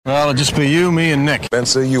Well, it'll just be you, me, and Nick.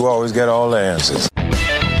 Spencer, you always get all the answers.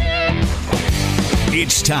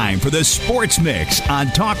 It's time for the Sports Mix on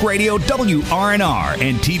Talk Radio WRNR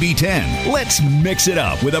and TV10. Let's mix it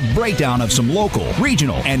up with a breakdown of some local,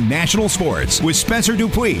 regional, and national sports with Spencer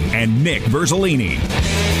Dupuis and Nick Verzolini.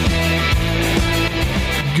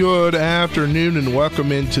 Good afternoon and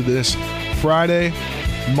welcome into this Friday,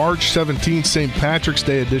 March 17th, St. Patrick's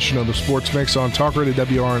Day edition of the Sports Mix on Talk Radio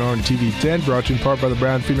WRNR and TV10, brought to you in part by the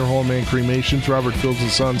Brown Funeral Home and Cremations, Robert Fields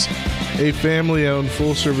 & Sons, a family-owned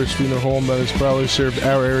full-service funeral home that has proudly served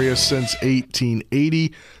our area since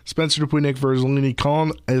 1880. Spencer Dupuis, Nick Verzolini,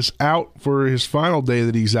 calling us out for his final day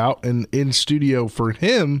that he's out, and in studio for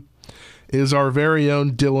him is our very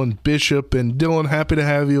own Dylan Bishop. And Dylan, happy to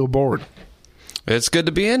have you aboard. It's good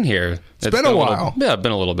to be in here. It's been a while. Yeah, it's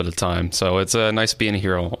been a little bit of time. So it's nice being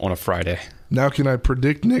here on a Friday. Now can I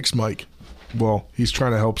predict Nick's mic? Well, he's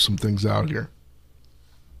trying to help some things out here.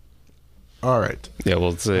 All right. Yeah, well,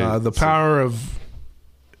 it's the power of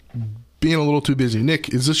being a little too busy. Nick,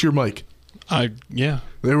 is this your mic? Yeah.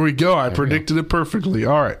 There we go. I predicted it perfectly.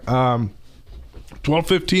 All right.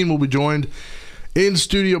 12:15, we'll be joined in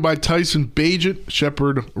studio by Tyson Bagent,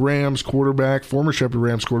 Shepherd Rams quarterback, former Shepherd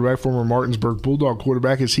Rams quarterback, former Martinsburg Bulldog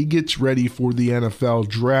quarterback, as he gets ready for the NFL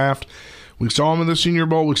draft. We saw him in the Senior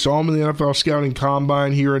Bowl. We saw him in the NFL Scouting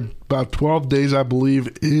Combine. Here in about 12 days, I believe,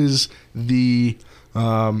 is the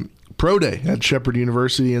Pro Day at Shepherd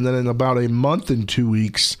University. And then in about a month and 2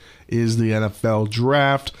 weeks is the NFL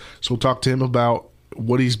draft. So we'll talk to him about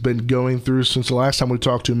what he's been going through since the last time we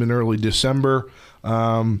talked to him in early December.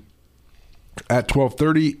 At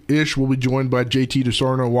 12:30-ish, we'll be joined by JT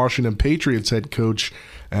DeSarno, Washington Patriots head coach,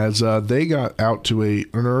 as they got out to an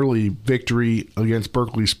early victory against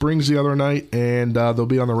Berkeley Springs the other night, and they'll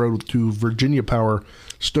be on the road to Virginia Power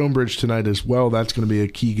Stonebridge tonight as well. That's going to be a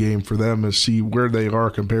key game for them to see where they are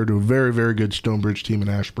compared to a very, very good Stonebridge team in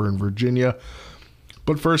Ashburn, Virginia.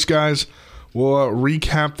 But first, guys, we'll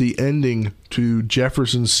recap the ending to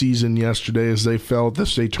Jefferson's season yesterday as they fell at the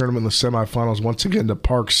state tournament in the semifinals once again to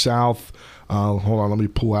Park South. Hold on, let me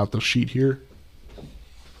pull out the sheet here.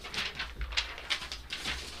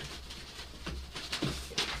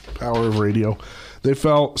 Power of radio. They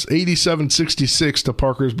fell 87-66 to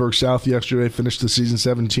Parkersburg South yesterday, finished the season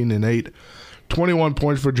 17-8. 21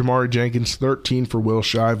 points for Jamari Jenkins, 13 for Will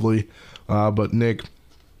Shively. But Nick,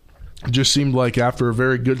 it just seemed like after a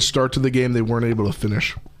very good start to the game, they weren't able to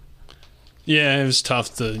finish. Yeah, it was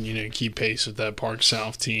tough to keep pace with that Park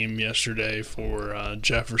South team yesterday for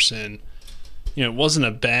Jefferson. It wasn't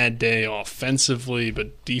a bad day offensively,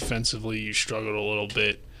 but defensively you struggled a little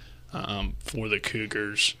bit for the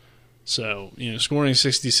Cougars. So, scoring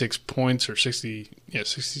 66 points or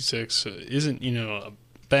 66 isn't, a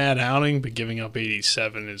bad outing, but giving up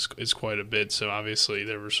 87 is quite a bit. So, obviously,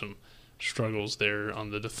 there were some struggles there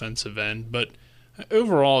on the defensive end. But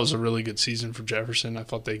overall, it was a really good season for Jefferson. I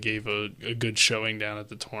thought they gave a good showing down at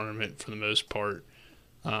the tournament for the most part.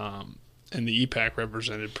 And the EPAC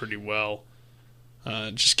represented pretty well.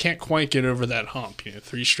 Just can't quite get over that hump.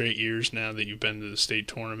 3 straight years now that you've been to the state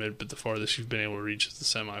tournament, but the farthest you've been able to reach is the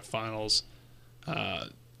semifinals.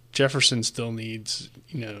 Jefferson still needs,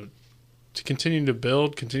 to continue to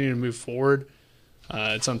build, continue to move forward.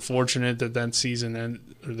 It's unfortunate that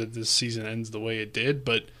this season ends the way it did,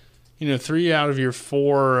 but 3 out of your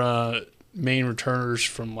 4 main returners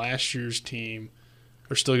from last year's team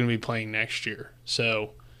are still going to be playing next year.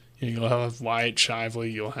 So you'll have Wyatt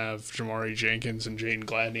Shively, you'll have Jamari Jenkins and Jaden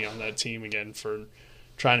Gladney on that team again for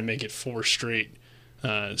trying to make it 4 straight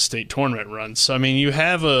state tournament runs. So, you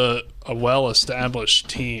have a well-established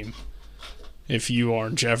team. If you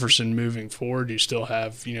are Jefferson moving forward, you still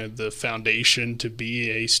have, the foundation to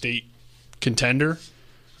be a state contender.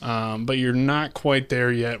 But you're not quite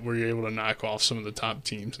there yet where you're able to knock off some of the top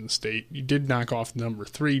teams in the state. You did knock off number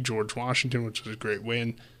 3, George Washington, which was a great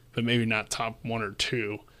win, but maybe not top 1 or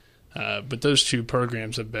 2. But those 2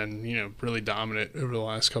 programs have been, really dominant over the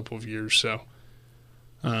last couple of years. So,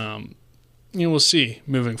 we'll see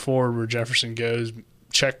moving forward where Jefferson goes.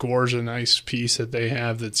 Chet Gore's a nice piece that they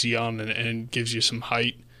have that's young and gives you some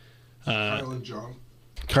height. Kylan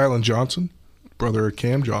Johnson, brother of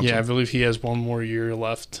Cam Johnson. Yeah, I believe he has 1 more year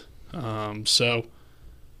left. So,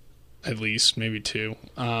 at least, maybe 2.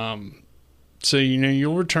 So,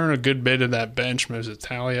 you'll return a good bit of that bench. Moses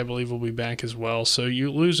Talley, I believe, will be back as well. So,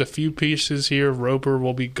 you lose a few pieces here. Roper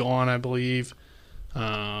will be gone, I believe.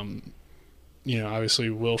 Obviously,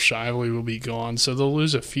 Will Shively will be gone. So, they'll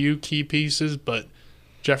lose a few key pieces, but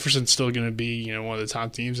Jefferson's still going to be, one of the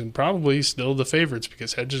top teams and probably still the favorites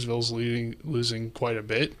because Hedgesville's losing quite a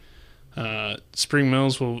bit. Spring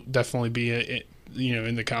Mills will definitely be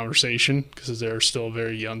in the conversation because they're still a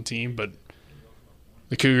very young team, but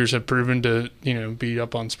the Cougars have proven to, beat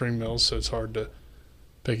up on Spring Mills, so it's hard to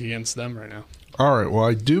pick against them right now. All right, well,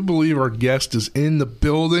 I do believe our guest is in the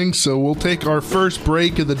building, so we'll take our first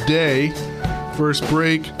break of the day. First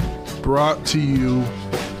break brought to you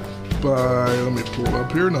by, let me pull it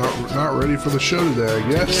up here, not ready for the show today, I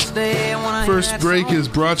guess. First break is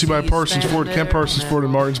brought to you by Parsons Ford. Kent Parsons Ford in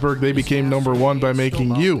Martinsburg. They became number one by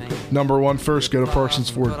making you number one first. Go to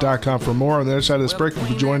ParsonsFord.com for more. On the other side of this break, we'll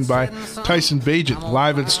be joined by Tyson Bagent,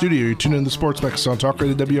 live in studio. You're tuning in to the Sports Mix on Talk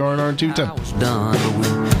Radio WRNR and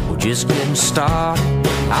 210. We're just getting started.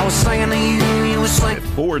 I was saying to you was like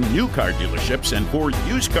 4 new car dealerships and 4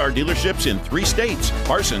 used car dealerships in 3 states.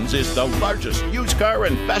 Parsons is the largest used car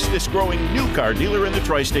and fastest growing new car dealer in the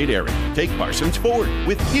tri-state area. Take Parsons Ford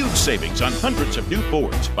with huge savings on hundreds of new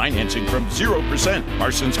Fords, financing from 0%.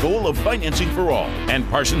 Parsons' goal of financing for all, and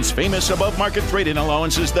Parsons' famous above-market trade-in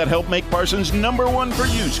allowances that help make Parsons number one for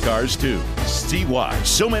used cars too. See why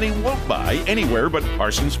so many won't buy anywhere but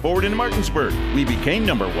Parsons Ford in Martinsburg. We became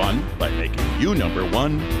number one by making you number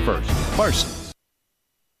one first. Parsons.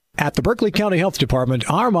 At the Berkeley County Health Department,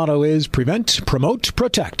 our motto is prevent, promote,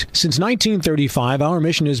 protect. Since 1935, our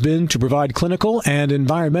mission has been to provide clinical and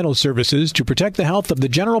environmental services to protect the health of the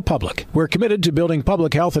general public. We're committed to building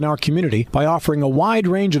public health in our community by offering a wide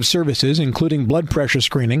range of services, including blood pressure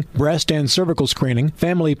screening, breast and cervical screening,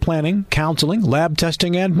 family planning, counseling, lab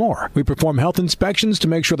testing, and more. We perform health inspections to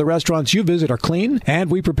make sure the restaurants you visit are clean,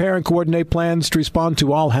 and we prepare and coordinate plans to respond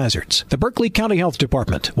to all hazards. The Berkeley County Health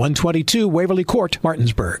Department, 122 Waverly Court,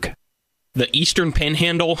 Martinsburg. The Eastern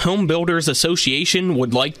Panhandle Home Builders Association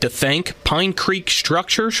would like to thank Pine Creek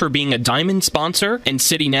Structures for being a diamond sponsor, and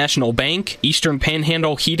City National Bank, Eastern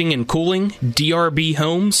Panhandle Heating and Cooling, DRB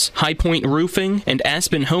Homes, High Point Roofing, and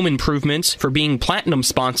Aspen Home Improvements for being platinum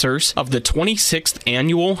sponsors of the 26th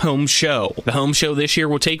Annual Home Show. The Home Show this year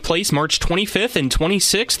will take place March 25th and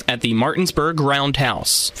 26th at the Martinsburg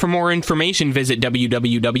Roundhouse. For more information, visit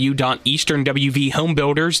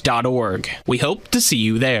www.easternwvhomebuilders.org. We hope to see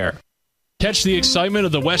you there. Catch the excitement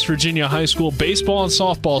of the West Virginia high school baseball and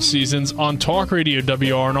softball seasons on Talk Radio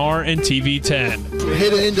WRNR and TV 10.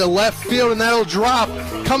 Hit it into left field, and that'll drop.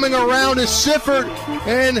 Coming around is Sifford,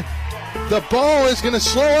 and the ball is going to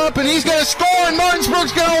slow up, and he's going to score, and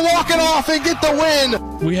Martinsburg's going to walk it off and get the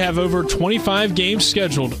win. We have over 25 games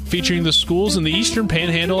scheduled featuring the schools in the Eastern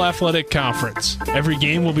Panhandle Athletic Conference. Every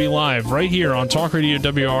game will be live right here on Talk Radio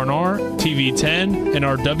WRNR, TV 10, and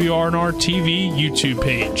our WRNR TV YouTube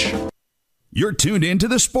page. You're tuned in to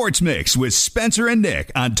the Sports Mix with Spencer and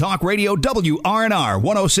Nick on Talk Radio WRNR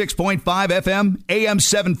 106.5 FM, AM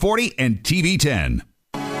 740, and TV 10.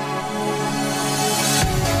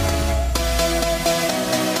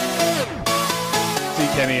 See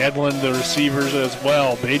Kenny Edlin, the receivers as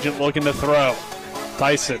well. Bagent looking to throw.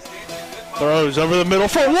 Tyson throws over the middle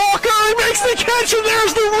for Walker. He makes the catch, and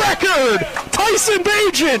there's the record. Tyson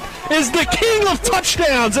Bagent is the king of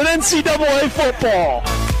touchdowns in NCAA football.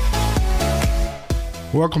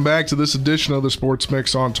 Welcome back to this edition of the Sports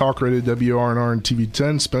Mix on Talk Radio WRNR and TV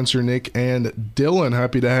 10. Spencer, Nick, and Dylan,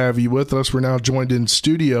 happy to have you with us. We're now joined in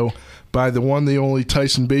studio by the one, the only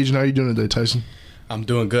Tyson Bagent. How are you doing today, Tyson? I'm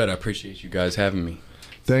doing good. I appreciate you guys having me.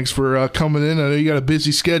 Thanks for coming in. I know you got a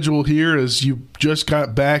busy schedule here as you just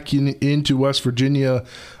got back into West Virginia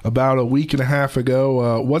about a week and a half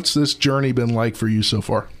ago. What's this journey been like for you so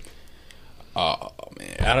far? Oh,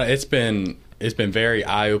 man. It's been very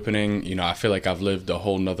eye-opening. You know, I feel like I've lived a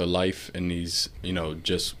whole nother life in these,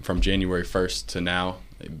 just from January 1st to now,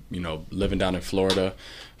 living down in Florida.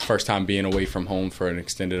 First time being away from home for an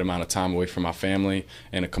extended amount of time, away from my family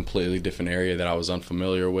in a completely different area that I was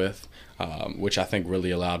unfamiliar with, which I think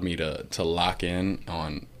really allowed me to lock in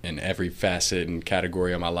every facet and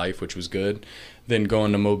category of my life, which was good. Then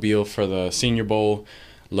going to Mobile for the Senior Bowl,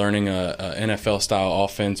 learning a NFL-style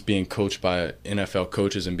offense, being coached by NFL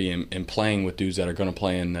coaches, and playing with dudes that are going to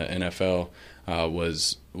play in the NFL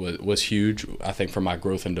was huge, I think, for my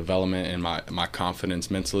growth and development and my confidence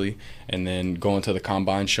mentally. And then going to the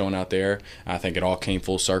Combine, showing out there, I think it all came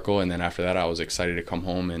full circle. And then after that, I was excited to come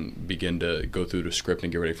home and begin to go through the script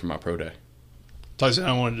and get ready for my pro day. Tyson,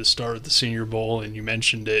 I wanted to start with the Senior Bowl, and you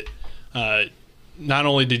mentioned it. Not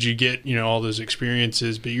only did you get all those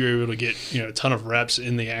experiences, but you were able to get a ton of reps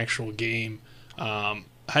in the actual game. How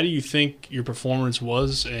do you think your performance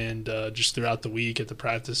was, and just throughout the week at the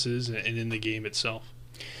practices and in the game itself?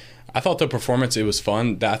 I thought the performance, it was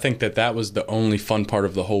fun. I think that was the only fun part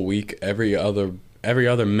of the whole week. Every other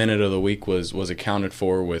minute of the week was accounted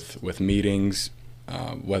for with meetings,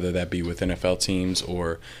 whether that be with NFL teams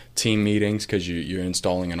or team meetings, because you're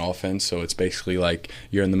installing an offense. So it's basically like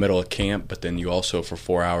you're in the middle of camp, but then you also for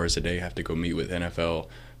 4 hours a day have to go meet with NFL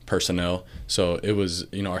personnel. So it was,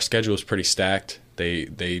 our schedule was pretty stacked. They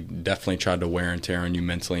definitely tried to wear and tear on you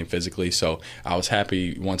mentally and physically. So I was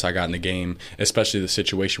happy once I got in the game, especially the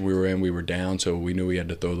situation we were in. We were down, so we knew we had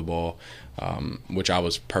to throw the ball, which I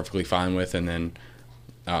was perfectly fine with. And then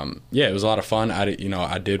it was a lot of fun. I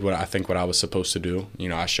did what I was supposed to do.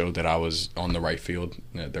 I showed that I was on the right field.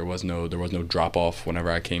 There was no drop off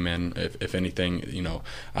whenever I came in. If anything,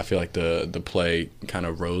 I feel like the play kind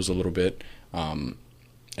of rose a little bit.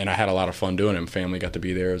 And I had a lot of fun doing it. Family got to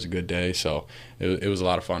be there. It was a good day, so it was a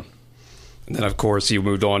lot of fun. And then, of course, you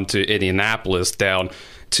moved on to Indianapolis, down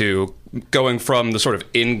to going from the sort of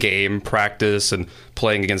in-game practice and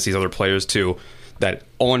playing against these other players to that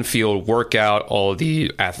on-field workout, all the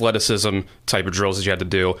athleticism type of drills that you had to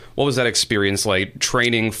do. What was that experience like,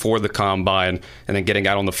 training for the combine and then getting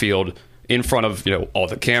out on the field in front of all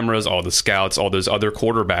the cameras, all the scouts, all those other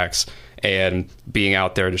quarterbacks, and being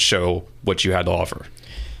out there to show what you had to offer?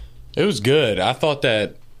 It was good. I thought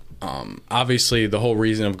that obviously the whole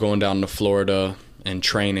reason of going down to Florida and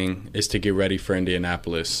training is to get ready for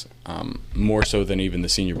Indianapolis, more so than even the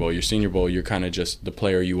Senior Bowl. Your Senior Bowl, you're kind of just the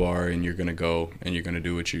player you are, and you're going to go and you're going to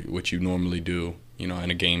do what you normally do, in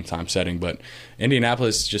a game time setting. But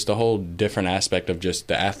Indianapolis is just a whole different aspect of just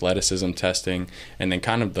the athleticism testing, and then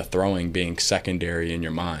kind of the throwing being secondary in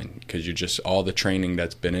your mind, because you're just, all the training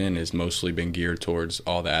that's been in has mostly been geared towards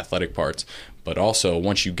all the athletic parts. But also,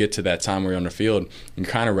 once you get to that time where you're on the field, you're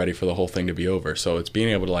kind of ready for the whole thing to be over. So it's being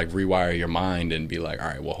able to rewire your mind and be like, all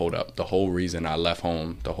right, well, hold up. The whole reason I left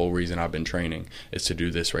home, the whole reason I've been training is to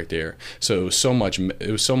do this right there. So it was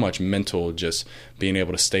so much mental, just being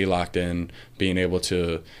able to stay locked in, being able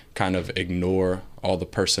to kind of ignore all the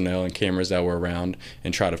personnel and cameras that were around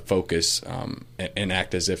and try to focus and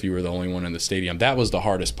act as if you were the only one in the stadium. That was the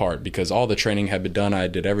hardest part, because all the training had been done. I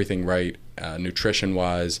did everything right,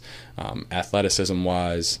 nutrition-wise,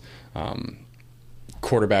 athleticism-wise,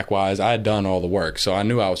 quarterback-wise. I had done all the work, so I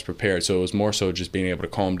knew I was prepared. So it was more so just being able to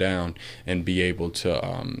calm down and be able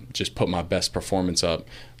to just put my best performance up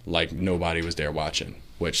like nobody was there watching,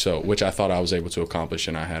 which I thought I was able to accomplish,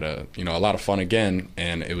 and I had a lot of fun again,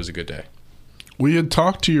 and it was a good day. We had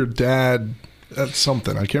talked to your dad at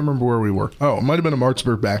something. I can't remember where we were. Oh, it might have been a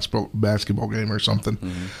Martinsburg basketball game or something.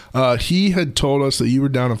 Mm-hmm. He had told us that you were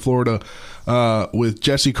down in Florida with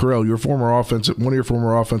Jesse Carell, one of your former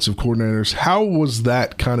offensive coordinators. How was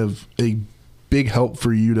that kind of a big help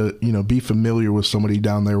for you to be familiar with somebody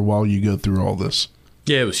down there while you go through all this?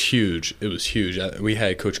 Yeah, it was huge. We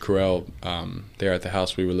had Coach Carell there at the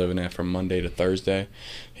house we were living at from Monday to Thursday.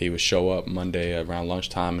 He would show up Monday around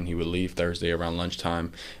lunchtime, and he would leave Thursday around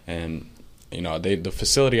lunchtime. And the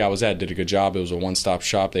facility I was at did a good job. It was a one-stop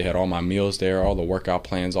shop. They had all my meals there, all the workout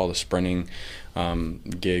plans, all the sprinting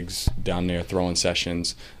gigs down there, throwing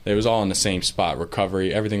sessions. It was all in the same spot.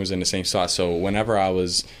 Recovery, everything was in the same spot. So whenever I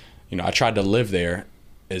was, I tried to live there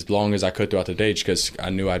as long as I could throughout the day, because I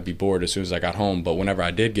knew I'd be bored as soon as I got home. But whenever I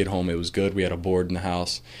did get home, it was good. We had a board in the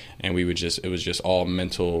house, and it was just all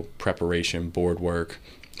mental preparation, board work,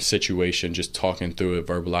 situation, just talking through it,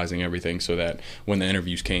 verbalizing everything, so that when the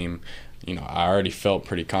interviews came, I already felt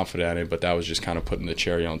pretty confident at it, but that was just kind of putting the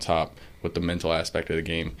cherry on top with the mental aspect of the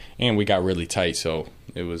game. And we got really tight, so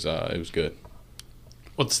it was good.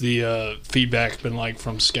 What's the feedback been like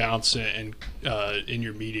from scouts and in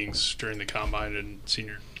your meetings during the combine and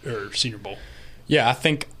Senior Bowl? Yeah, I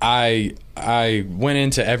think I went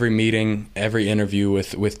into every meeting, every interview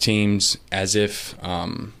with teams as if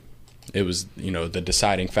it was the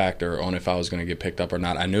deciding factor on if I was going to get picked up or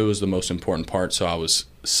not. I knew it was the most important part, so I was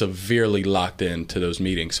severely locked into those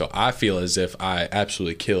meetings. So I feel as if I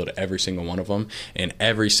absolutely killed every single one of them, and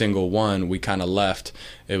every single one we kind of left.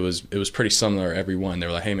 It was pretty similar every one. They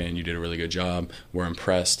were like, "Hey man, you did a really good job. We're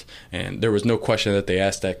impressed." And there was no question that they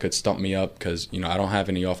asked that could stump me up, because I don't have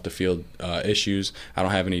any off the field issues. I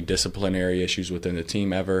don't have any disciplinary issues within the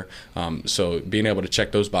team ever. So being able to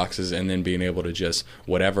check those boxes, and then being able to just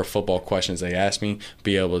whatever football questions they ask me,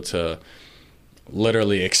 be able to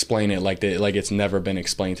literally explain it like it's never been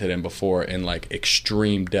explained to them before, in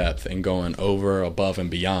extreme depth, and going over, above, and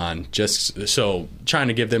beyond, just so trying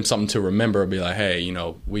to give them something to remember. Be like, hey,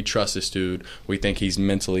 we trust this dude. We think he's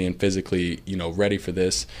mentally and physically ready for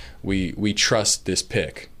this. We trust this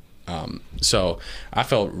pick. So I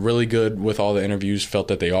felt really good with all the interviews, felt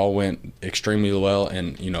that they all went extremely well,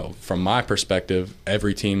 and from my perspective,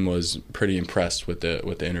 every team was pretty impressed with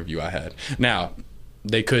the interview I had. Now,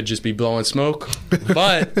 they could just be blowing smoke,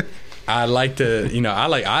 but I like to,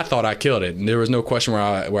 I thought I killed it. There was no question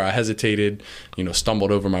where I hesitated,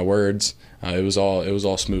 stumbled over my words. It was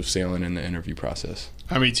all smooth sailing in the interview process.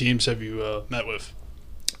 How many teams have you met with?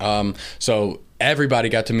 So everybody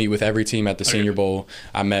got to meet with every team at the Senior Bowl.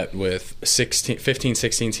 I met with 15,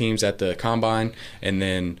 16 teams at the Combine, and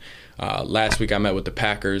then last week I met with the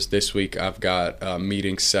Packers. This week I've got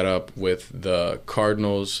meetings set up with the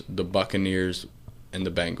Cardinals, the Buccaneers, and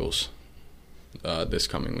the Bengals this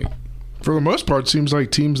coming week. For the most part, it seems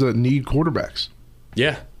like teams that need quarterbacks.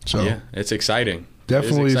 Yeah, it's exciting.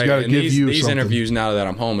 Definitely has got to give you these something. interviews now that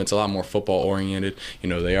I'm home. It's a lot more football oriented.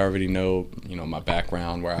 They already know my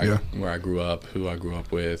background, where I grew up, who I grew up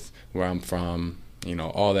with, where I'm from.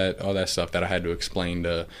 All that stuff that I had to explain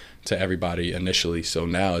to everybody initially. So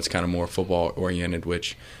now it's kind of more football oriented,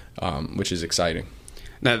 which is exciting.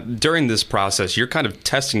 Now, during this process, you're kind of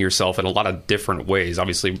testing yourself in a lot of different ways.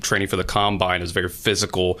 Obviously, training for the Combine is very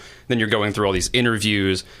physical. Then you're going through all these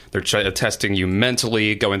interviews. They're testing you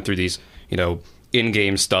mentally, going through these,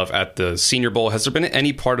 in-game stuff at the Senior Bowl. Has there been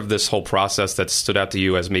any part of this whole process that stood out to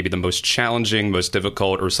you as maybe the most challenging, most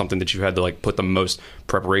difficult, or something that you had to put the most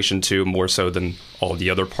preparation to, more so than all the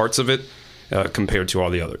other parts of it, compared to all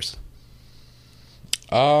the others?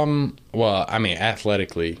 Well, I mean,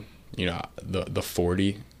 athletically, the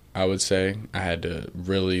 40, I would say I had to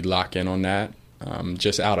really lock in on that.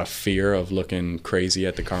 Just out of fear of looking crazy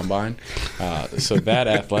at the Combine. So that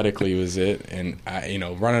athletically was it. And,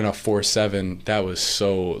 running a 4.7, that was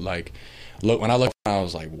so, when I looked, I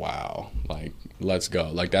was like, wow, let's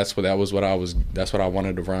go. That's what I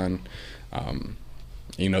wanted to run.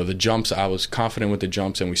 The jumps, I was confident with the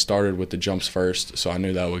jumps, and we started with the jumps first, so I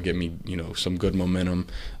knew that would get me, some good momentum.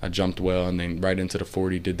 I jumped well, and then right into the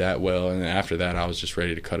 40, did that well, and then after that, I was just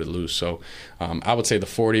ready to cut it loose. So I would say the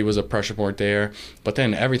 40 was a pressure point there, but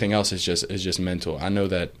then everything else is just mental. I know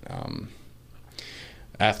that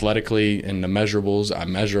athletically in the measurables, I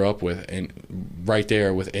measure up with, and right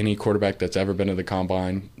there with any quarterback that's ever been to the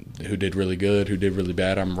Combine, who did really good, who did really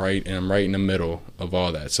bad. I'm right in the middle of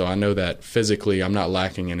all that. So I know that physically I'm not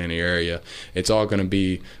lacking in any area. It's all going to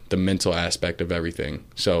be the mental aspect of everything.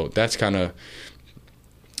 So that's kind of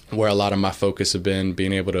where a lot of my focus have been,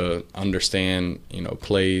 being able to understand,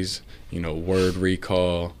 plays, word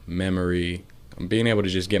recall, memory, being able to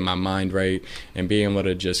just get my mind right, and being able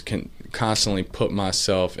to just constantly put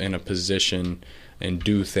myself in a position and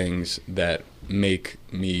do things that make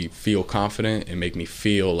me feel confident and make me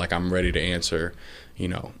feel like I'm ready to answer,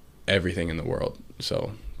 everything in the world.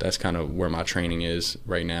 So that's kind of where my training is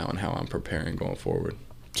right now and how I'm preparing going forward.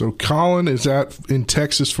 So Colin is in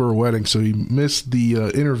Texas for a wedding, so he missed the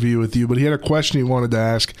interview with you, but he had a question he wanted to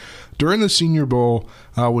ask. During the Senior Bowl,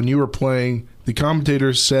 when you were playing, the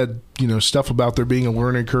commentators said, stuff about there being a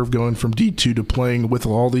learning curve going from D2 to playing with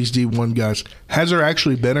all these D1 guys. Has there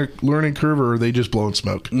actually been a learning curve, or are they just blowing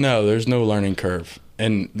smoke? No, there's no learning curve.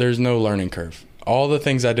 And there's no learning curve. All the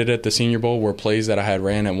things I did at the Senior Bowl were plays that I had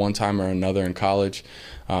ran at one time or another in college.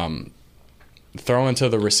 Throwing to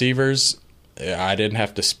the receivers, I didn't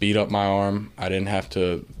have to speed up my arm. I didn't have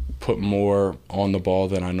to put more on the ball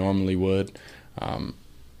than I normally would. And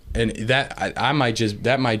that might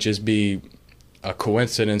just be a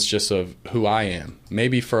coincidence just of who I am.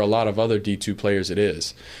 Maybe for a lot of other D2 players it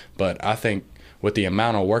is. But I think with the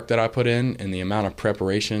amount of work that I put in and the amount of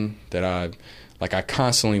preparation that I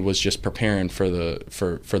constantly was just preparing for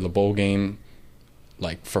the bowl game,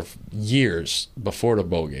 for years before the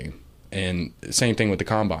bowl game. And same thing with the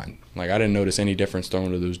Combine. I didn't notice any difference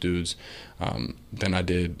throwing to those dudes than I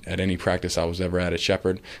did at any practice I was ever at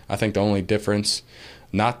Shepherd. I think the only difference,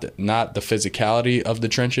 not the physicality of the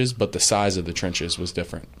trenches, but the size of the trenches was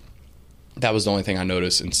different. That was the only thing I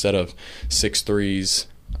noticed. Instead of 6'3s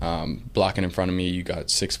blocking in front of me, you got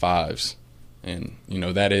 6'5s. And,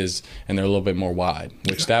 that is, and they're a little bit more wide,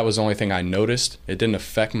 which that was the only thing I noticed. It didn't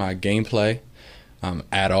affect my gameplay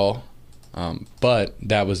at all. But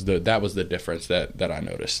that was the difference that I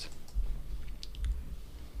noticed.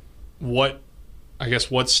 What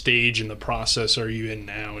stage in the process are you in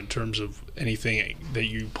now in terms of anything that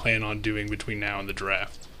you plan on doing between now and the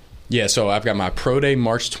draft? Yeah, so I've got my pro day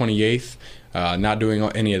March 28th. Not doing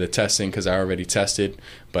any of the testing because I already tested,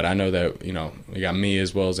 but I know that we got me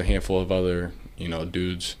as well as a handful of other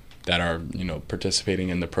dudes that are participating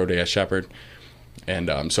in the pro day at Shepherd,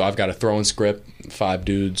 and so I've got a throwing script, 5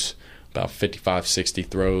 dudes, about 55, 60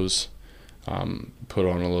 throws. Put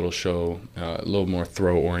on a little show, a little more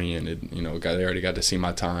throw oriented. They already got to see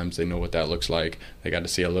my times. They know what that looks like. They got to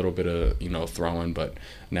see a little bit of throwing, but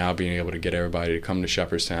now being able to get everybody to come to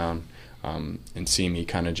Shepherdstown and see me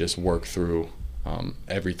kind of just work through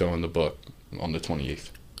every throw in the book on the 28th.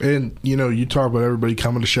 And, you talk about everybody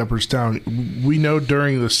coming to Shepherdstown. We know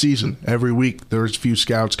during the season, every week, there's a few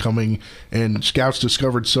scouts coming, and scouts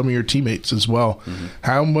discovered some of your teammates as well. Mm-hmm.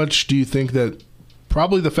 How much do you think that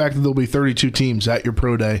probably the fact that there'll be 32 teams at your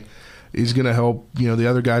pro day is going to help, the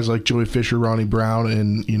other guys like Joey Fisher, Ronnie Brown,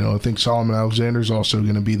 and, I think Solomon Alexander's also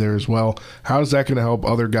going to be there as well. How is that going to help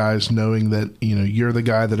other guys knowing that, you're the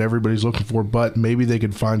guy that everybody's looking for, but maybe they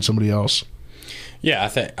could find somebody else? Yeah, I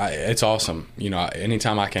think it's awesome.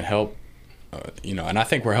 Anytime I can help, and I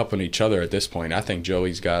think we're helping each other at this point. I think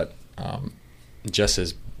Joey's got just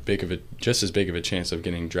as big of a chance of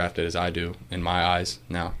getting drafted as I do in my eyes.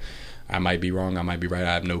 Now, I might be wrong. I might be right.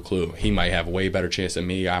 I have no clue. He might have a way better chance than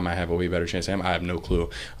me. I might have a way better chance than him. I have no clue.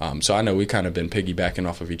 So I know we kind of been piggybacking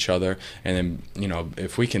off of each other. And then,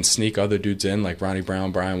 if we can sneak other dudes in like Ronnie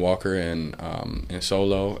Brown, Brian Walker, and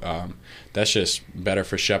Solo, that's just better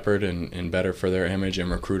for Shepherd and better for their image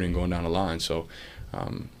and recruiting going down the line. So,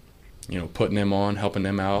 putting them on, helping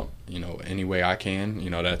them out, any way I can,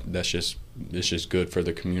 it's just good for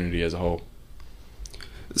the community as a whole.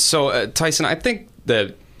 So, Tyson, I think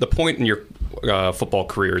that the point in your football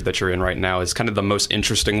career that you're in right now is kind of the most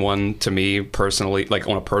interesting one to me personally, like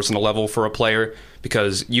on a personal level for a player,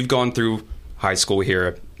 because you've gone through high school here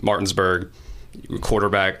at Martinsburg,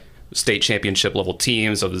 quarterback, state championship level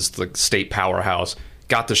teams of this state powerhouse,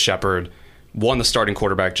 got to Shepherd, won the starting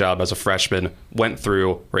quarterback job as a freshman, went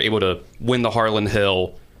through, were able to win the Harlan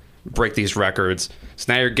Hill, break these records.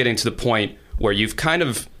 So now you're getting to the point where you've kind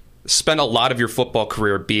of spent a lot of your football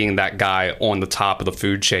career being that guy on the top of the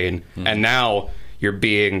food chain. Mm-hmm. And now you're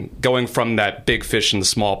going from that big fish in the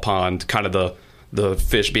small pond, kind of the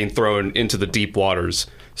fish being thrown into the deep waters.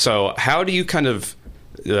 So how do you kind of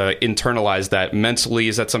internalize that mentally?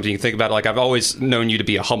 Is that something you think about? Like, I've always known you to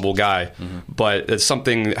be a humble guy, but it's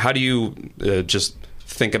something, how do you just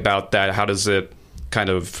think about that? How does it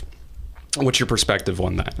what's your perspective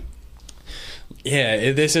on that?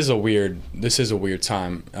 Yeah, this is a weird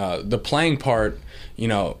time. The playing part,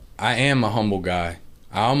 I am a humble guy.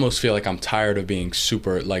 I almost feel like I'm tired of being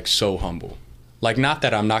super, so humble. Not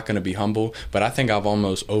that I'm not going to be humble, but I think I've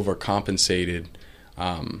almost overcompensated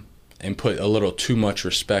and put a little too much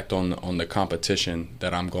respect on the competition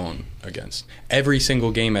that I'm going against. Every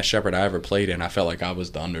single game at Shepherd I ever played in, I felt like I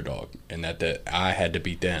was the underdog and that I had to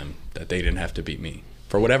beat them, that they didn't have to beat me.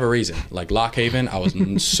 For whatever reason, like Lock Haven, I was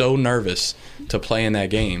so nervous to play in that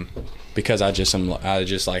game because I don't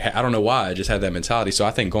know why, I just had that mentality. So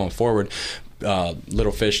I think going forward,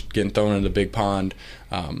 little fish getting thrown in the big pond,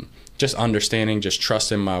 just understanding, just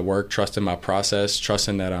trusting my work, trusting my process,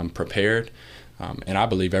 trusting that I'm prepared. And I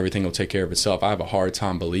believe everything will take care of itself. I have a hard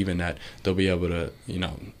time believing that they'll be able to,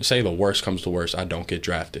 say the worst comes to worst, I don't get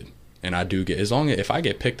drafted. And I do if I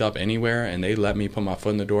get picked up anywhere and they let me put my foot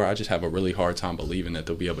in the door, I just have a really hard time believing that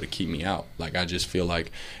they'll be able to keep me out. I just feel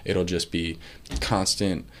like it'll just be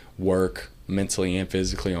constant work mentally and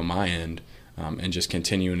physically on my end, and just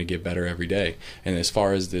continuing to get better every day. And as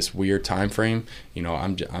far as this weird time frame,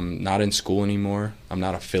 I'm not in school anymore. I'm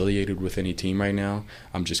not affiliated with any team right now.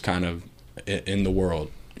 I'm just kind of in the world,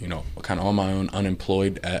 kind of on my own,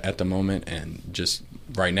 unemployed at the moment, and just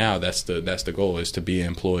right now that's the goal, is to be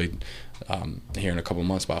employed here in a couple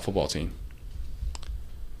months by a football team.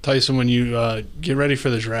 Tyson, when you get ready for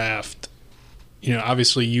the draft,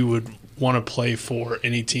 obviously you would want to play for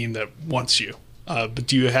any team that wants you. But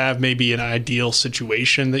do you have maybe an ideal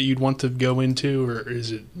situation that you'd want to go into, or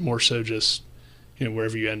is it more so just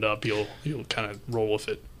wherever you end up, you'll kind of roll with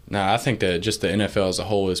it? No, I think that just the NFL as a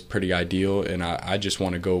whole is pretty ideal, and I just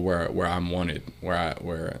want to go where I'm wanted,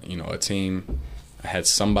 where a team had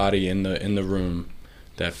somebody in the room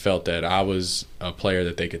that felt that I was a player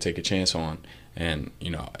that they could take a chance on. And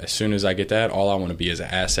as soon as I get that, all I want to be is an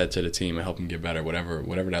asset to the team and help them get better, whatever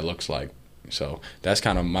that looks like. So that's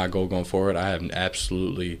kind of my goal going forward. I have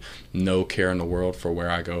absolutely no care in the world for where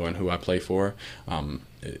I go and who I play for.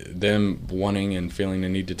 Them wanting and feeling the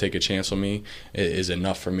need to take a chance on me is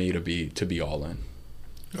enough for me to be all in.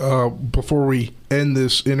 Before we end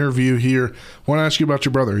this interview here, I want to ask you about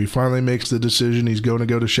your brother. He finally makes the decision. He's going to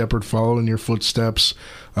go to Shepherd, follow in your footsteps.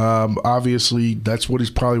 Obviously, that's what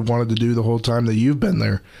he's probably wanted to do the whole time that you've been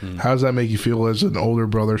there. How does that make you feel as an older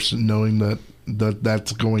brother, knowing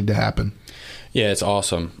that's going to happen? Yeah, it's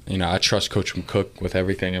awesome. I trust Coach McCook with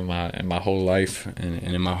everything in my whole life and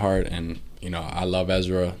in my heart. And I love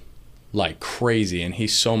Ezra like crazy, and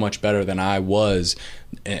he's so much better than I was,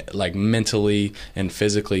 like mentally and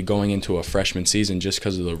physically, going into a freshman season, just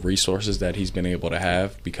because of the resources that he's been able to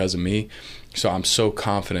have because of me. So I'm so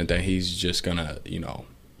confident that he's just gonna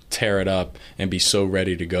tear it up and be so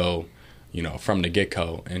ready to go from the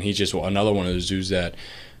get-go. And he's just another one of those dudes that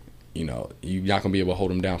you're not going to be able to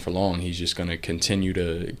hold him down for long. He's just going to continue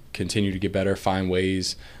to get better, find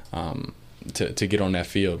ways to get on that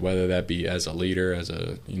field, whether that be as a leader, as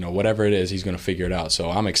a whatever it is, he's going to figure it out. So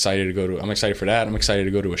I'm excited for that. I'm excited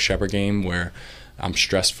to go to a Shepherd game where I'm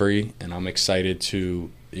stress free, and I'm excited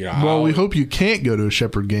to Well, we hope you can't go to a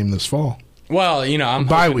Shepherd game this fall. Well, I'm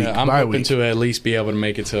hoping week. to at least be able to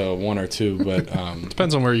make it to one or two, but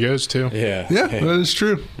depends on where he goes to. Yeah, that is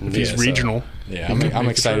true. If he's regional, I'm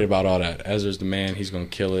excited about all that. Ezra's the man; he's going to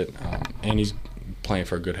kill it, and he's playing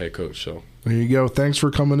for a good head coach. So there you go. Thanks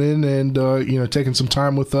for coming in and taking some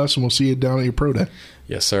time with us, and we'll see you down at your pro day.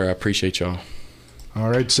 Yes, sir. I appreciate y'all. All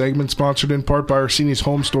right, segment sponsored in part by Orsini's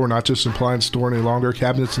Home Store, not just an appliance store any longer.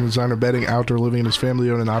 Cabinets and designer bedding, outdoor living, is family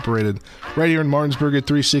owned and operated. Right here in Martinsburg at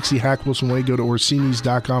 360 Hack Wilson Way. Go to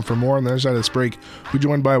Orsinis.com for more. On the other side of this break, we're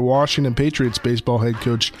joined by Washington Patriots baseball head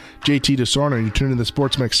coach JT DeSarno. You tune in to the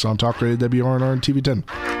Sports Mix on Talk Radio WRNR and TV 10.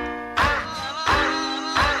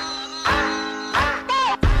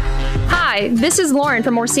 Hi, this is Lauren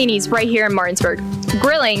from Orsini's right here in Martinsburg.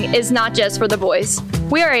 Grilling is not just for the boys.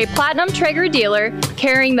 We are a Platinum Traeger dealer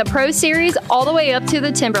carrying the Pro Series all the way up to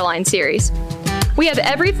the Timberline Series. We have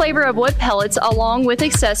every flavor of wood pellets along with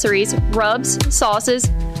accessories, rubs, sauces.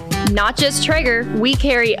 Not just Traeger, we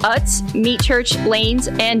carry Utz, Meat Church, Lanes,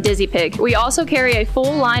 and Dizzy Pig. We also carry a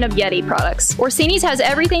full line of Yeti products. Orsini's has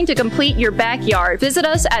everything to complete your backyard. Visit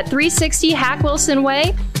us at 360 Hack Wilson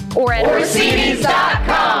Way or at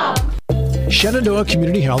Orsinis.com. Shenandoah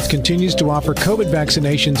Community Health continues to offer COVID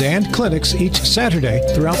vaccinations and clinics each Saturday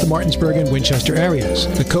throughout the Martinsburg and Winchester areas.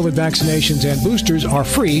 The COVID vaccinations and boosters are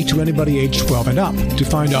free to anybody aged 12 and up. To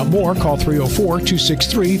find out more, call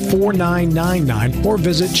 304-263-4999 or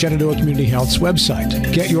visit Shenandoah Community Health's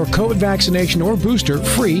website. Get your COVID vaccination or booster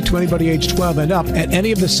free to anybody aged 12 and up at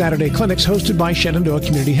any of the Saturday clinics hosted by Shenandoah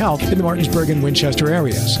Community Health in the Martinsburg and Winchester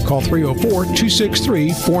areas. Call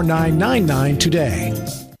 304-263-4999 today.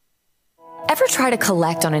 Ever try to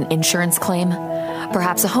collect on an insurance claim?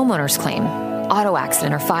 Perhaps a homeowner's claim, auto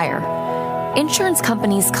accident, or fire. Insurance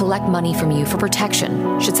companies collect money from you for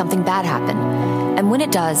protection should something bad happen. And when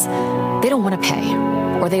it does, they don't want to pay,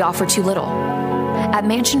 or they offer too little. At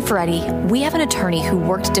Mansion Ferretti, we have an attorney who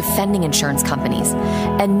worked defending insurance companies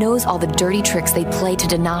and knows all the dirty tricks they play to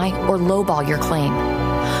deny or lowball your claim.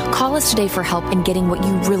 Call us today for help in getting what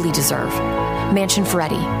you really deserve. Mansion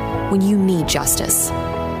Ferretti, when you need justice.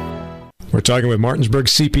 We're talking with Martinsburg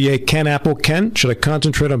CPA Ken Apple. Ken, should I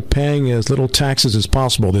concentrate on paying as little taxes as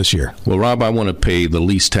possible this year? Well, Rob, I want to pay the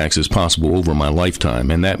least taxes possible over my lifetime,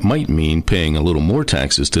 and that might mean paying a little more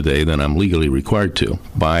taxes today than I'm legally required to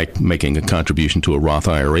by making a contribution to a Roth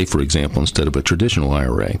IRA, for example, instead of a traditional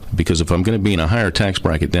IRA. Because if I'm going to be in a higher tax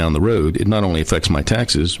bracket down the road, it not only affects my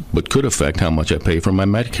taxes, but could affect how much I pay for my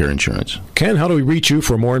Medicare insurance. Ken, how do we reach you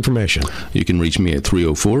for more information? You can reach me at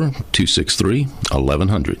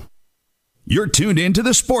 304-263-1100. You're tuned in to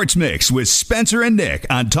the Sports Mix with Spencer and Nick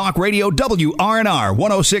on Talk Radio WRNR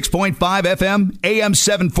 106.5 FM, AM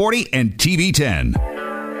 740, and TV 10.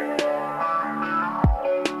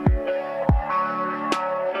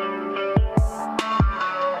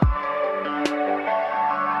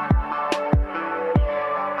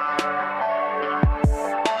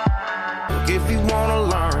 If you want to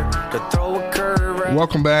learn to throw a curve.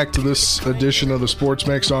 Welcome back to this edition of the Sports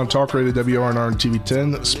Mix on Talk Radio WRNR and TV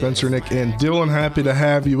 10. Spencer, Nick, and Dylan, happy to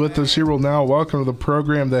have you with us here. We'll now welcome to the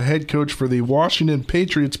program the head coach for the Washington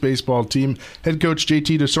Patriots baseball team, head coach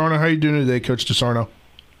JT DeSarno. How are you doing today, Coach DeSarno?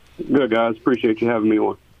 Good, guys. Appreciate you having me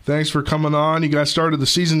on. Thanks for coming on. You guys started the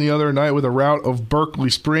season the other night with a rout of Berkeley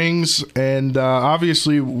Springs, and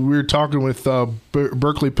obviously we were talking with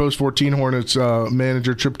Berkeley Post 14 Hornets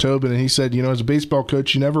manager Trip Tobin, and he said, as a baseball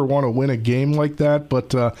coach, you never want to win a game like that,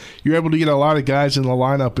 but you're able to get a lot of guys in the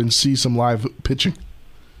lineup and see some live pitching.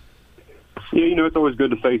 Yeah, it's always good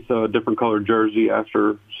to face a different colored jersey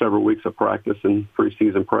after several weeks of practice and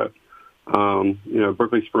preseason prep.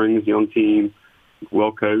 Berkeley Springs, young team,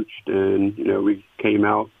 well coached, and we came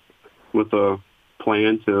out with a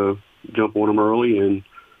plan to jump on them early and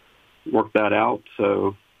work that out.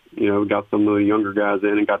 So we got some of the younger guys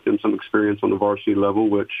in and got them some experience on the varsity level,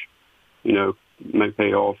 which may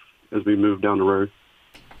pay off as we move down the road.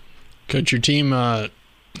 Coach, your team had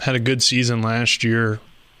a good season last year,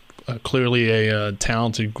 clearly a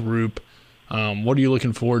talented group. What are you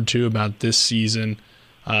looking forward to about this season,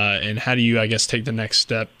 and how do you take the next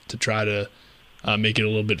step to try to make it a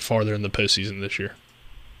little bit farther in the postseason this year?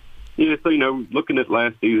 Yeah, so, looking at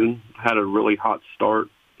last season, had a really hot start,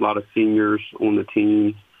 a lot of seniors on the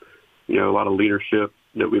team, a lot of leadership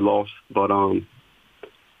that we lost. But,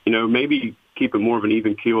 maybe keep it more of an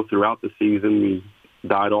even keel throughout the season. We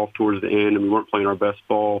died off towards the end, and we weren't playing our best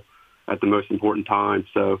ball at the most important time.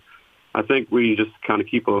 So I think we just kind of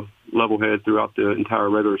keep a level head throughout the entire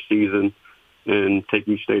regular season and take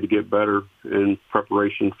each day to get better in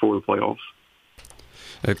preparation for the playoffs.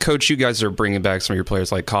 Coach, you guys are bringing back some of your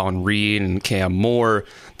players like Colin Reed and Cam Moore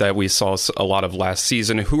that we saw a lot of last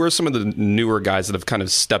season. Who are some of the newer guys that have kind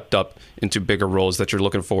of stepped up into bigger roles that you're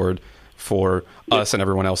looking forward for us and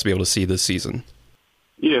everyone else to be able to see this season?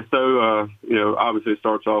 Yeah, so, obviously it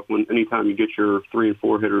starts off when anytime you get your 3 and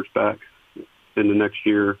 4 hitters back in the next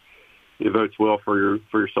year, it votes well for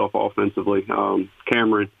yourself offensively.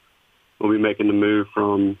 Cameron will be making the move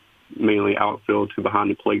from mainly outfield to behind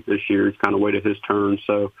the plate this year. He's kind of waited his turn,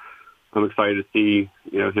 so I'm excited to see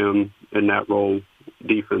him in that role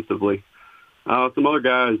defensively. Some other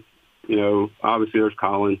guys, obviously there's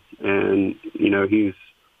Colin, and he's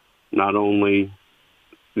not only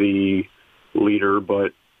the leader,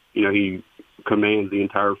 but he commands the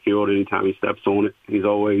entire field anytime he steps on it. He's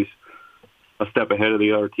always a step ahead of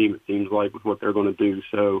the other team, it seems like, with what they're going to do.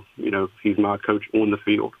 So he's my coach on the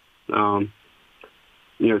field.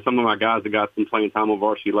 Some of my guys that got some playing time on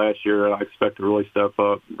varsity last year, I expect to really step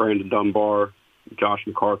up. Brandon Dunbar, Josh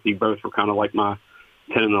McCarthy, both were kind of like my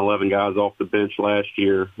 10 and 11 guys off the bench last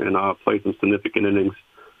year, and played some significant innings,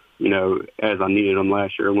 as I needed them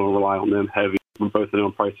last year. I'm going to rely on them heavy. Both of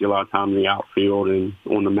them probably see a lot of time in the outfield and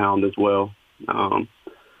on the mound as well. I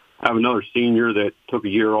have another senior that took a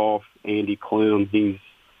year off, Andy Clem. He's,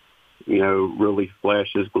 really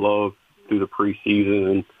flashed his glove through the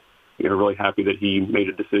preseason, and really happy that he made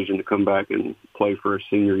a decision to come back and play for his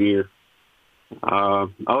senior year.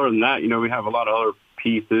 Other than that, we have a lot of other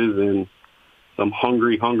pieces and some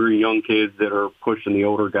hungry young kids that are pushing the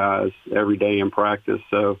older guys every day in practice.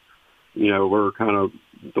 So, we're kind of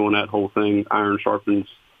doing that whole thing, iron sharpens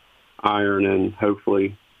iron, and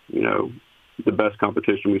hopefully, the best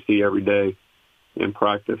competition we see every day in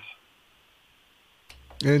practice.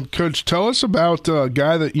 And, Coach, tell us about a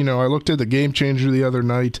guy that, I looked at the game changer the other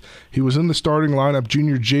night. He was in the starting lineup,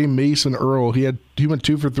 junior Jay Mason Earl. He went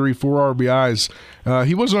 2 for 3, 4 RBIs.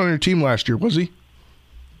 He wasn't on your team last year, was he?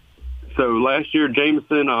 So last year,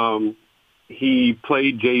 Jameson, he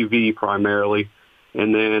played JV primarily,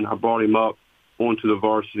 and then I brought him up onto the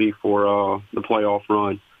varsity for the playoff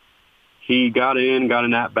run. He got in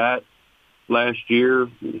at-bat last year,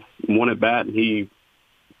 won at bat, and he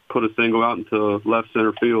put a single out into left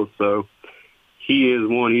center field. So he is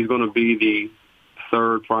one. He's going to be the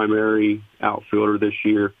third primary outfielder this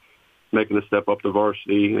year, making a step up to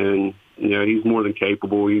varsity. And, he's more than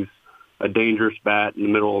capable. He's a dangerous bat in the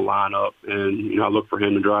middle of the lineup. And, I look for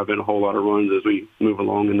him to drive in a whole lot of runs as we move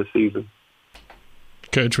along in the season.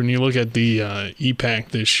 Coach, when you look at the EPAC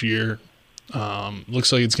this year,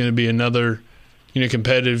 looks like it's going to be another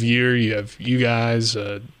competitive year. You have you guys,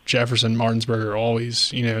 Jefferson, Martinsburg are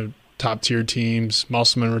always, top tier teams.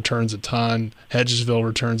 Musselman returns a ton. Hedgesville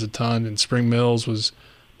returns a ton. And Spring Mills was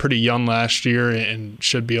pretty young last year and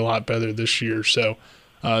should be a lot better this year. So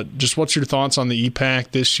just what's your thoughts on the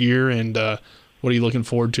EPAC this year, and what are you looking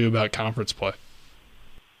forward to about conference play?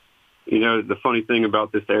 The funny thing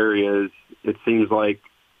about this area is it seems like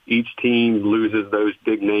each team loses those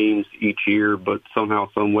big names each year, but somehow,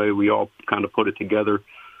 some way, we all kind of put it together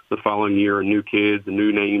the following year, and new kids and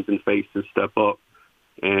new names and faces step up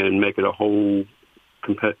and make it a whole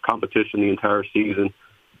competition the entire season.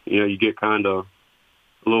 You get kind of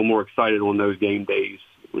a little more excited on those game days.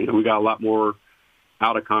 We got a lot more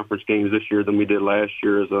out-of-conference games this year than we did last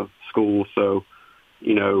year as a school, so,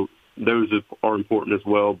 those are important as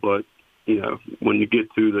well. But, when you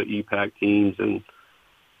get to the EPAC teams and,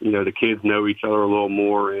 the kids know each other a little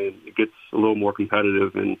more, and it gets a little more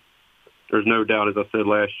competitive. And there's no doubt, as I said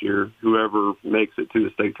last year, whoever makes it to the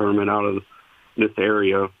state tournament out of this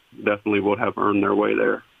area definitely will have earned their way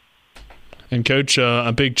there. And, Coach,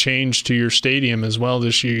 a big change to your stadium as well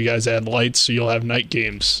this year. You guys add lights, so you'll have night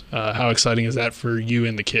games. How exciting is that for you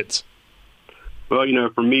and the kids? Well,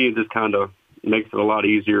 for me, it just kind of makes it a lot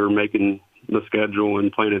easier making the schedule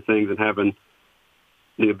and planning things and having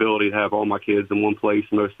the ability to have all my kids in one place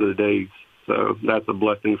most of the days. So that's a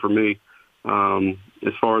blessing for me.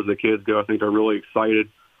 As far as the kids go, I think they're really excited.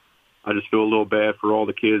 I just feel a little bad for all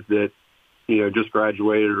the kids that, just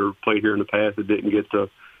graduated or played here in the past that didn't get to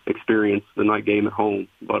experience the night game at home.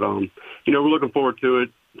 But, we're looking forward to it.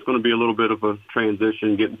 It's going to be a little bit of a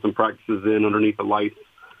transition, getting some practices in underneath the lights.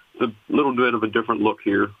 It's a little bit of a different look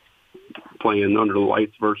here, playing under the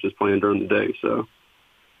lights versus playing during the day. So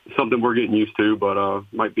something we're getting used to, but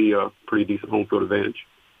might be a pretty decent home field advantage.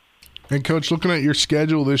 And, Coach, looking at your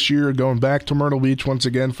schedule this year, going back to Myrtle Beach once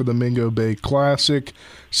again for the Mingo Bay Classic,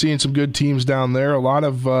 seeing some good teams down there, a lot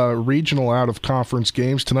of regional out-of-conference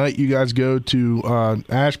games. Tonight you guys go to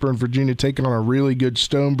Ashburn, Virginia, taking on a really good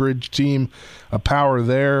Stonebridge team, a power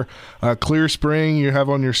there. Clear Spring you have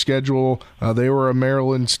on your schedule. They were a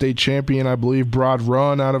Maryland state champion, I believe. Broad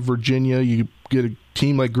Run out of Virginia. You get a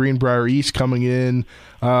team like Greenbrier East coming in.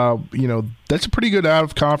 That's a pretty good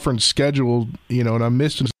out-of-conference schedule, and I'm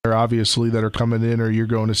missing there, obviously, that are coming in or you're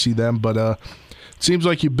going to see them. But it seems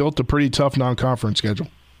like you built a pretty tough non-conference schedule.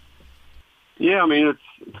 Yeah, I mean,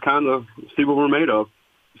 it's kind of see what we're made of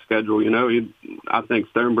schedule. I think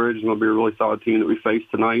Stonebridge is going to be a really solid team that we face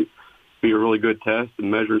tonight. Be a really good test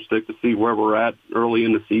and measure and stick to see where we're at early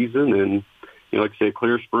in the season. And, like I said,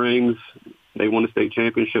 Clear Springs, they won the state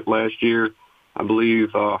championship last year. I believe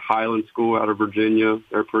Highland School out of Virginia,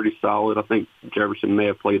 they're pretty solid. I think Jefferson may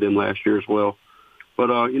have played them last year as well.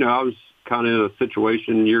 But, I was kind of in a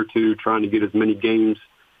situation year two trying to get as many games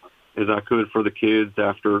as I could for the kids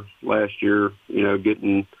after last year,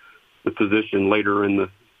 getting the position later in the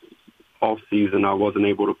off season. I wasn't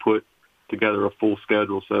able to put together a full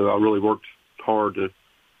schedule, so I really worked hard to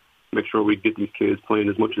make sure we get these kids playing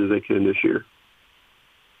as much as they can this year.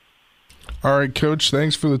 All right, Coach,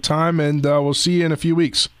 thanks for the time, and we'll see you in a few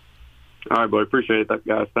weeks. All right, boy. Appreciate that,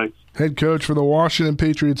 guys. Thanks. Head coach for the Washington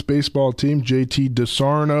Patriots baseball team, JT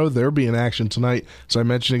DeSarno. They'll be in action tonight, as I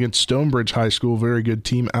mentioned, against Stonebridge High School. Very good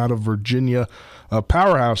team out of Virginia. A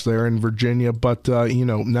powerhouse there in Virginia. But,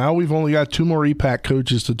 now we've only got two more EPAC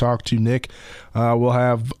coaches to talk to, Nick. We'll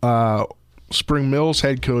have Spring Mills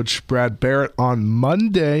head coach Brad Barrett on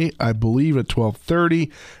Monday, I believe, at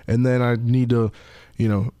 12:30. And then I need to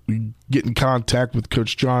get in contact with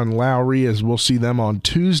Coach John Lowry, as we'll see them on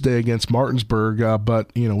Tuesday against Martinsburg. But,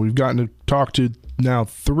 we've gotten to talk to now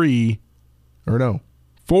 4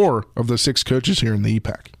 of the 6 coaches here in the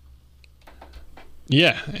EPAC.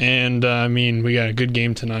 Yeah, and, we got a good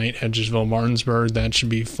game tonight, Hedgesville-Martinsburg. That should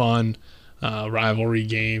be fun. Rivalry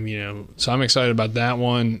game, So I'm excited about that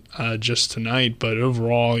one just tonight. But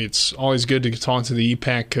overall, it's always good to talk to the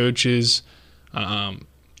EPAC coaches.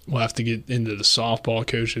 We'll have to get into the softball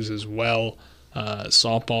coaches as well.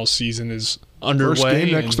 Softball season is underway. First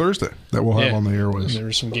game next Thursday that we'll have on the airways. There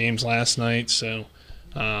were some games last night, so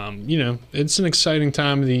it's an exciting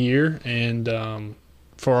time of the year. And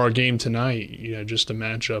for our game tonight, just a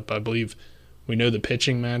matchup. I believe we know the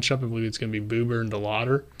pitching matchup. I believe it's going to be Buber and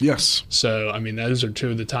DeLauder. Yes. So those are two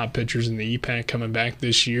of the top pitchers in the EPAC coming back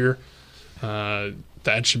this year.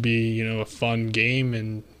 That should be a fun game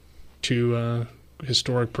and two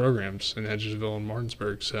historic programs in Hedgesville and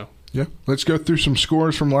Martinsburg. So yeah, let's go through some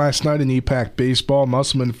scores from last night in EPAC baseball.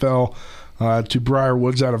 Musselman fell to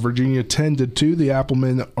Briarwoods out of Virginia 10-2. The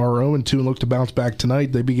Applemen are 0-2 and look to bounce back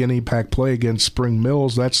tonight. They begin EPAC play against Spring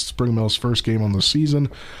Mills. That's Spring Mills' first game on the season.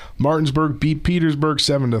 Martinsburg beat Petersburg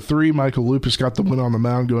 7-3. Michael Lupus got the win on the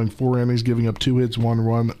mound, going 4 innings, giving up 2 hits, 1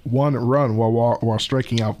 run while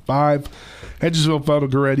striking out 5. Hedgesville fell to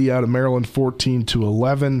Goretti out of Maryland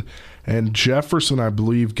 14-11. And Jefferson, I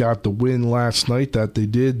believe, got the win last night that they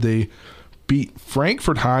did. They beat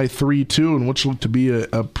Frankfort High 3-2, in which looked to be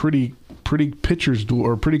a pretty pitcher's duel,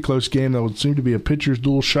 or a pretty close game that would seem to be a pitcher's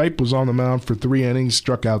duel. Shipe was on the mound for 3 innings,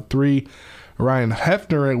 struck out 3. Ryan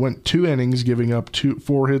Hefner went 2 innings, giving up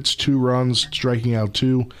 4 hits, 2 runs, striking out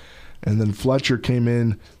 2. And then Fletcher came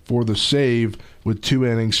in for the save with 2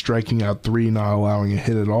 innings, striking out 3, not allowing a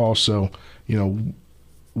hit at all. So,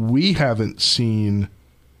 we haven't seen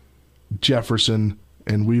Jefferson,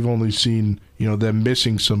 and we've only seen them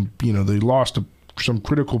missing some. They lost some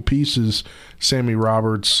critical pieces, Sammy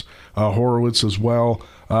Roberts, Horowitz as well.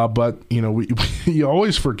 But you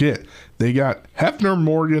always forget they got Hefner,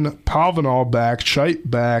 Morgan, Palvinal back,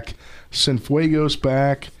 Shipe back, Cienfuegos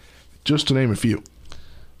back, just to name a few.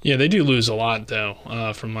 Yeah, they do lose a lot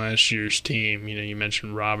though from last year's team. You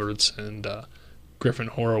mentioned Roberts and Griffin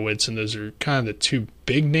Horowitz, and those are kind of the 2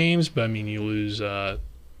 big names. But you lose one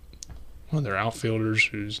of their outfielders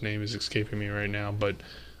whose name is escaping me right now, but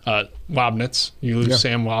Wabnitz. You lose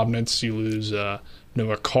Sam Wabnitz. You lose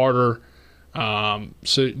Noah Carter.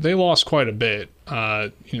 So they lost quite a bit.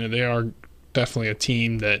 They are definitely a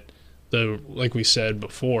team that, like we said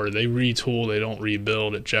before, they retool, they don't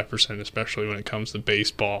rebuild at Jefferson, especially when it comes to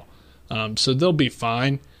baseball. So they'll be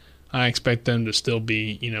fine. I expect them to still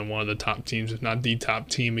be, one of the top teams, if not the top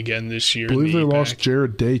team again this year. I believe they lost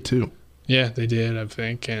Jared Day, too. Yeah, they did, I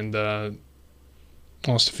think, and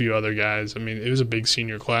lost a few other guys. It was a big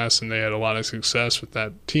senior class, and they had a lot of success with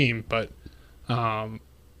that team. But,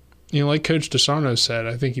 like Coach DeSarno said,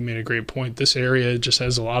 I think he made a great point. This area just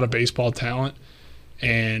has a lot of baseball talent,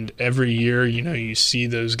 And every year, you see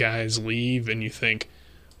those guys leave and you think,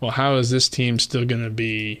 well, how is this team still going to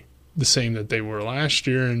be the same that they were last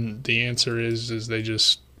year? And the answer is they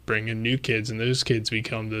just bring in new kids, and those kids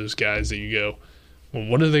become those guys that you go, well,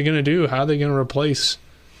 what are they going to do? How are they going to replace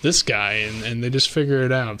this guy? And they just figure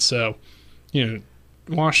it out. So,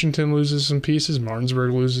 Washington loses some pieces.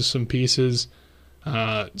 Martinsburg loses some pieces.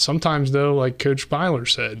 Sometimes, though, like Coach Byler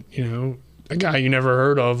said, a guy you never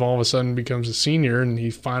heard of all of a sudden becomes a senior, and he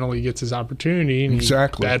finally gets his opportunity. And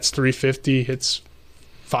exactly. He bats .350, hits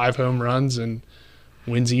 5 home runs, and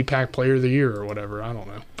wins EPAC Player of the Year or whatever. I don't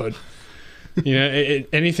know. But,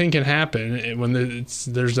 anything can happen when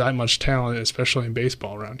there's that much talent, especially in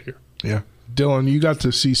baseball around here. Yeah. Dylan, you got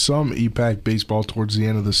to see some EPAC baseball towards the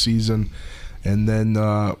end of the season, and then,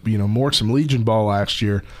 more some Legion ball last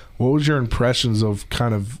year. What was your impressions of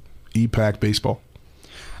kind of EPAC baseball?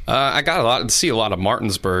 I got to see a lot of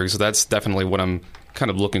Martinsburg, so that's definitely what I'm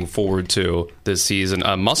kind of looking forward to this season.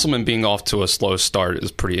 Musselman being off to a slow start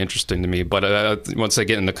is pretty interesting to me, but once they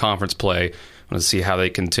get into conference play, I want to see how they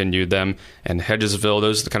continue them. And Hedgesville,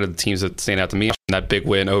 those are the kind of the teams that stand out to me. That big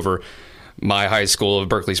win over my high school of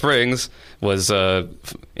Berkeley Springs was an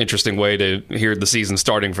interesting way to hear the season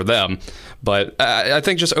starting for them. But I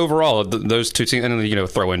think just overall, those two teams, and then,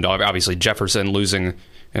 throw in obviously Jefferson losing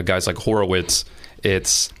guys like Horowitz.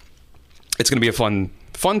 It's going to be a fun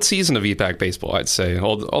season of EPAC baseball, I'd say.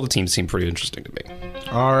 All the teams seem pretty interesting to me.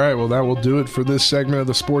 All right, well, that will do it for this segment of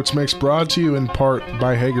the Sports Mix, brought to you in part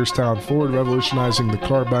by Hagerstown Ford, revolutionizing the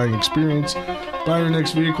car buying experience. Buy your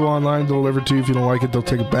next vehicle online, delivered to you. If you don't like it, they'll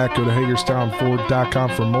take it back. Go to HagerstownFord.com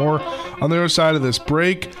for more. On the other side of this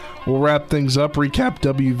break, we'll wrap things up, recap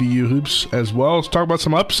WVU hoops as well. Let's talk about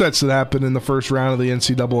some upsets that happened in the first round of the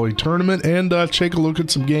NCAA tournament, and take a look at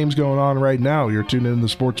some games going on right now. You're tuned in to the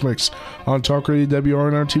Sports Mix on Talk Radio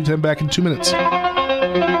WRNR 210. Back in 2 minutes.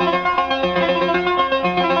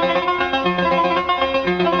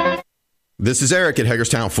 This is Eric at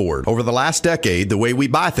Hagerstown Ford. Over the last decade, the way we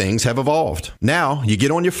buy things have evolved. Now, you get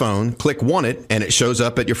on your phone, click Want It, and it shows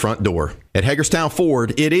up at your front door. At Hagerstown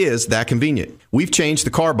Ford, it is that convenient. We've changed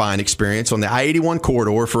the car buying experience on the I-81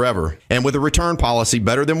 corridor forever. And with a return policy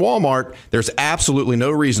better than Walmart, there's absolutely no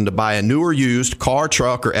reason to buy a new or used car,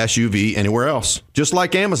 truck, or SUV anywhere else. Just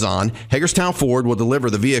like Amazon, Hagerstown Ford will deliver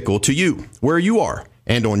the vehicle to you, where you are,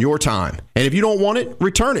 and on your time. And if you don't want it,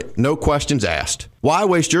 return it. No questions asked. Why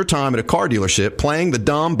waste your time at a car dealership playing the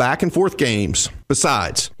dumb back and forth games?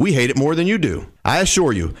 Besides, we hate it more than you do. I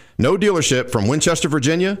assure you, no dealership from Winchester,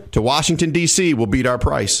 Virginia to Washington, D.C. will beat our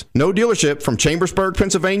price. No dealership from Chambersburg,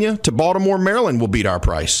 Pennsylvania to Baltimore, Maryland will beat our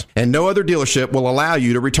price. And no other dealership will allow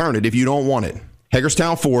you to return it if you don't want it.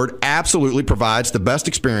 Hagerstown Ford absolutely provides the best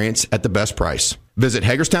experience at the best price. Visit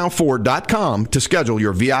HagerstownFord.com to schedule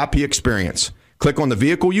your VIP experience. Click on the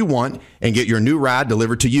vehicle you want and get your new ride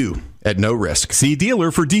delivered to you at no risk. See dealer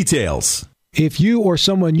for details. If you or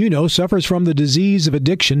someone you know suffers from the disease of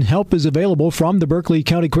addiction, help is available from the Berkeley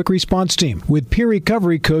County Quick Response Team with peer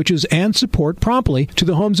recovery coaches and support promptly to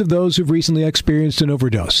the homes of those who've recently experienced an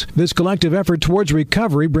overdose. This collective effort towards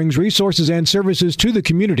recovery brings resources and services to the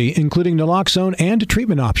community, including naloxone and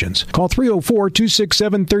treatment options. Call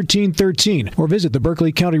 304-267-1313 or visit the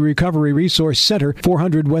Berkeley County Recovery Resource Center,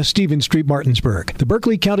 400 West Stevens Street, Martinsburg. The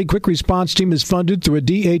Berkeley County Quick Response Team is funded through a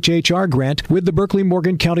DHHR grant with the Berkeley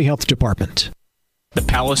Morgan County Health Department. The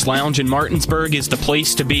Palace Lounge in Martinsburg is the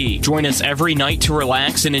place to be. Join us every night to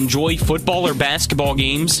relax and enjoy football or basketball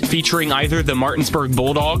games featuring either the Martinsburg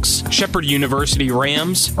Bulldogs, Shepherd University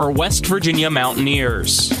Rams, or West Virginia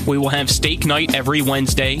Mountaineers. We will have steak night every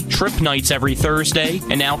Wednesday, trip nights every Thursday,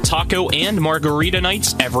 and now taco and margarita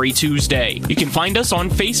nights every Tuesday. You can find us on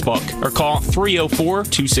Facebook or call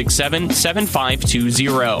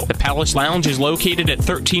 304-267-7520. The Palace Lounge is located at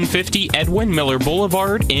 1350 Edwin Miller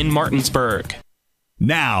Boulevard in Martinsburg.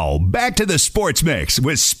 Now, back to the Sports Mix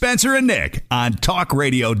with Spencer and Nick on Talk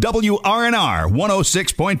Radio WRNR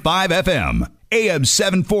 106.5 FM, AM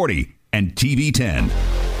 740, and TV 10.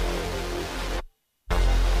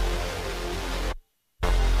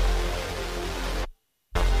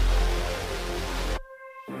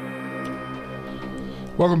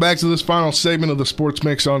 Welcome back to this final segment of the Sports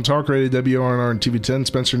Mix on Talk Radio WRNR and TV 10.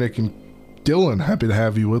 Spencer, Nick, and Dylan, happy to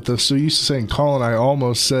have you with us. So used to saying Colin, I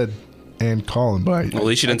almost said and Colin, but well, at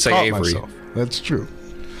least you didn't say Avery. Myself. That's true.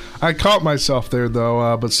 I caught myself there,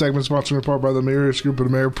 though. But segment sponsored in part by the Marius Group of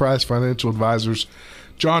Ameriprise Financial Advisors.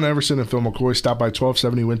 John Everson and Phil McCoy. Stop by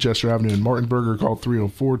 1270 Winchester Avenue in Martinburg or call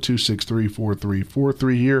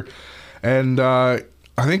 304-263-4343 here. And I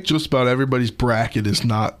think just about everybody's bracket is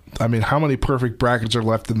not – I mean, how many perfect brackets are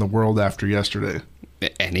left in the world after yesterday?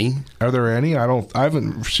 Any? Are there any? I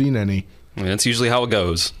haven't seen any. I mean, that's usually how it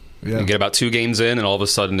goes. Yeah. You get about 2 games in, and all of a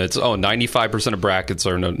sudden it's 95% of brackets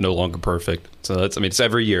are no longer perfect. So it's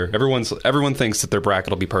every year. Everyone thinks that their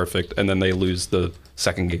bracket will be perfect, and then they lose the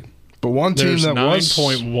second game. But one team There's that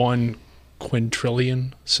 9.1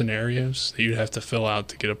 quintillion scenarios that you'd have to fill out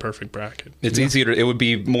to get a perfect bracket. It's easier. It would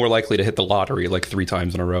be more likely to hit the lottery like 3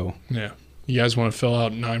 times in a row. Yeah. You guys want to fill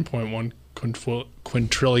out 9.1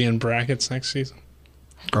 quintillion brackets next season?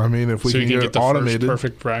 I mean, if we so can you can get get the automated, first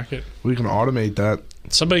perfect bracket. We can automate that.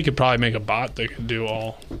 Somebody could probably make a bot that could do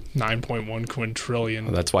all 9.1 quintillion.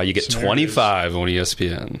 Well, that's why you get scenarios. 25 on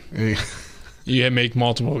ESPN. Hey. You make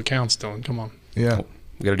multiple accounts, Dylan. Come on. Yeah.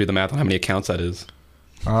 We got to do the math on how many accounts that is.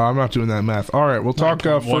 I'm not doing that math. All right, we'll talk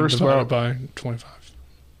first about by 25.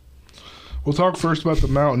 We'll talk first about the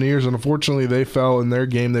Mountaineers, and unfortunately they fell in their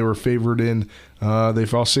game they were favored in. They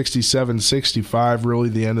fell 67-65, really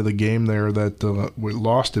the end of the game there that we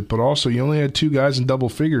lost it. But also you only had 2 guys in double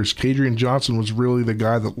figures. Kadrian Johnson was really the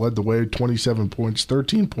guy that led the way, 27 points,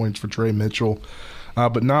 13 points for Trey Mitchell.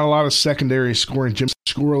 But not a lot of secondary scoring. Jim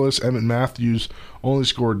scoreless. Emmett Matthews only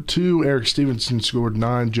scored 2. Eric Stevenson scored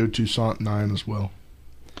 9. Joe Toussaint 9 as well.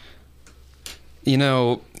 You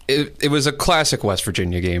know, it was a classic West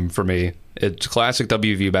Virginia game for me. It's classic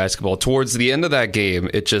WVU basketball. Towards the end of that game,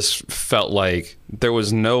 it just felt like there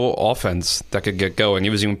was no offense that could get going. It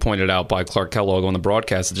was even pointed out by Clark Kellogg on the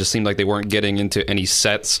broadcast. It just seemed like they weren't getting into any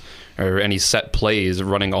sets or any set plays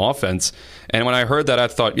running offense. And when I heard that, I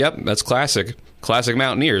thought, yep, that's classic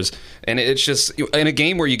Mountaineers. And it's just, in a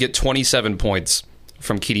game where you get 27 points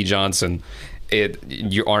from Keedy Johnson,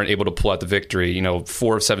 you aren't able to pull out the victory.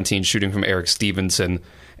 4 of 17 shooting from Eric Stevenson.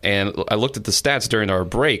 And I looked at the stats during our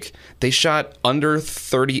break. They shot under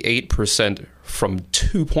 38% from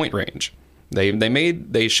 2-point range.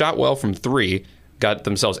 They shot well from 3, got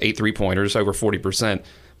themselves 8 3-pointers, over 40%.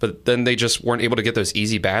 But then they just weren't able to get those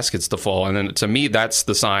easy baskets to fall. And then to me, that's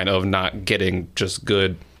the sign of not getting just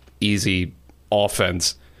good, easy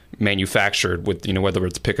offense manufactured with, whether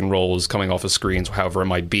it's pick and rolls, coming off of screens, however it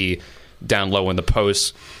might be, down low in the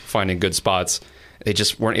post, finding good spots. They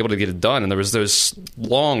just weren't able to get it done. And there was those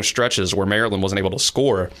long stretches where Maryland wasn't able to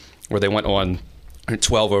score, where they went on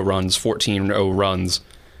 12-0 runs, 14-0 runs.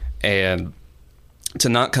 And to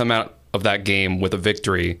not come out of that game with a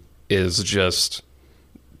victory is just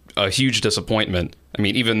a huge disappointment. I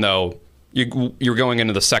mean, even though you're going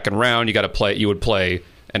into the second round, you would play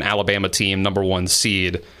an Alabama team, number 1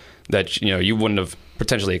 seed, that you wouldn't have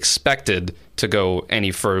potentially expected to go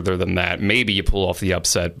any further than that. Maybe you pull off the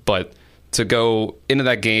upset, but to go into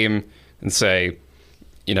that game and say,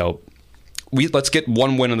 let's get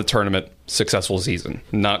 1 win in the tournament, successful season,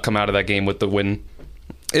 not come out of that game with the win,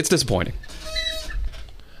 it's disappointing.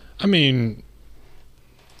 I mean,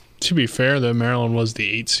 to be fair, though, Maryland was the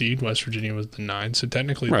 8 seed, West Virginia was the 9, so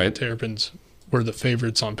technically the Terrapins were the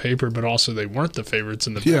favorites on paper, but also they weren't the favorites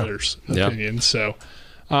in the bettors' opinion. So,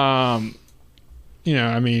 I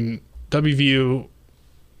mean, WVU,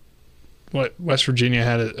 West Virginia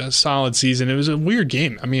had a solid season. It was a weird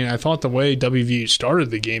game. I mean, I thought the way WVU started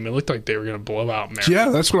the game, it looked like they were going to blow out Maryland. Yeah,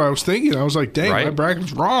 that's what I was thinking. I was like, dang, my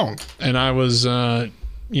bracket's wrong. And I was, right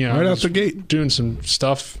out the gate, doing some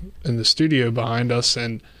stuff in the studio behind us,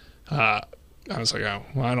 and I was like, oh,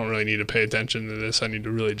 well, I don't really need to pay attention to this. I need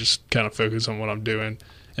to really just kind of focus on what I'm doing.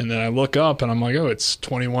 And then I look up, and I'm like, oh, it's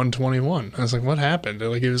 21-21. I was like, what happened?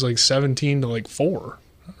 Like, it was like 17-4. Or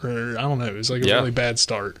I don't know. It was like a really bad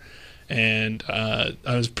start. And I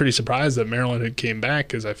was pretty surprised that Maryland had came back,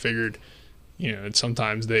 because I figured,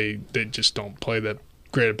 sometimes they just don't play that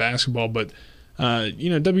great at basketball. But,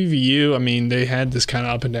 WVU, I mean, they had this kind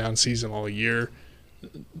of up and down season all year.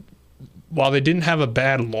 While they didn't have a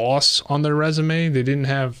bad loss on their resume, they didn't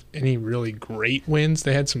have any really great wins.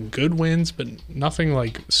 They had some good wins, but nothing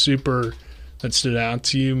like super that stood out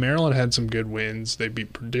to you. Maryland had some good wins. They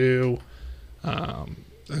beat Purdue.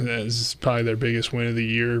 This is probably their biggest win of the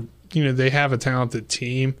year. They have a talented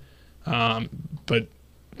team, but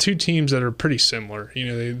 2 teams that are pretty similar.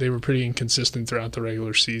 They were pretty inconsistent throughout the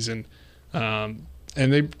regular season, and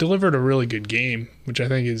they delivered a really good game, which I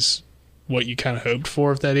think is what you kind of hoped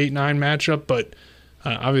for with that 8-9 matchup. But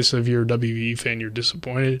obviously, if you're a WVU fan, you're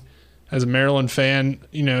disappointed. As a Maryland fan,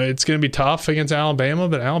 it's going to be tough against Alabama,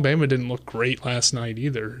 but Alabama didn't look great last night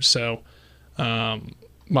either. So while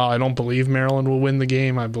I don't believe Maryland will win the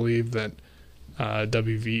game, I believe that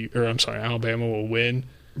Alabama will win.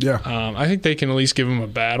 Yeah. I think they can at least give them a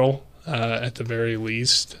battle at the very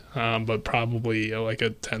least, but probably like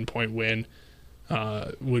a 10-point win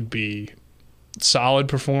would be solid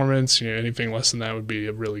performance. Anything less than that would be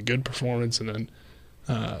a really good performance. And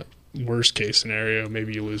then worst case scenario,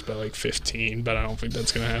 maybe you lose by like 15, but I don't think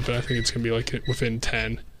that's going to happen. I think it's going to be like within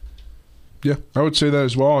 10. Yeah, I would say that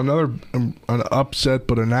as well. Another an upset,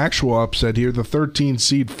 but an actual upset here. The 13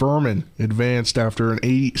 seed Furman advanced after an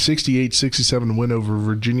 68-67 win over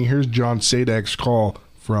Virginia. Here's John Sadek's call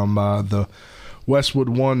from the Westwood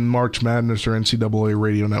 1 March Madness or NCAA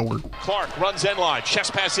Radio Network. Clark runs end line,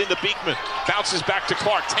 chest pass into Beekman, bounces back to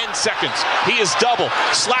Clark, 10 seconds. He is double,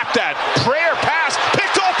 slapped at, prayer pass,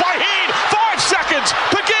 picked off by Heed, 5 seconds.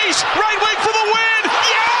 Pegues, right wing for the win.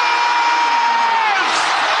 Yes!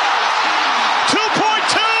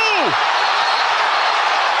 2.2!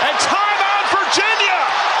 And timeout Virginia!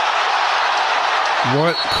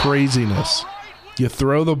 What craziness. You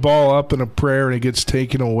throw the ball up in a prayer and it gets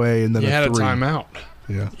taken away, and then you had a 3. timeout.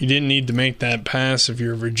 Yeah, you didn't need to make that pass if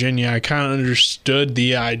you're Virginia. I kind of understood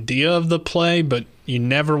the idea of the play, but you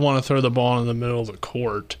never want to throw the ball in the middle of the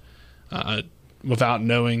court without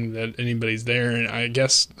knowing that anybody's there. And I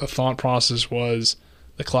guess the thought process was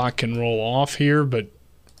the clock can roll off here, but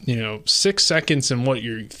 6 seconds and what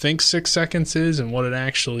you think 6 seconds is and what it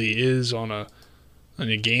actually is on a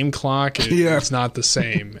game clock, it's not the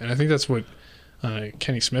same. And I think that's what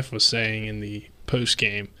Kenny Smith was saying in the post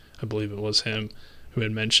game. I believe it was him who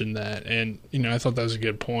had mentioned that, and I thought that was a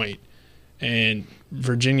good point. And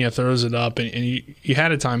Virginia throws it up, and you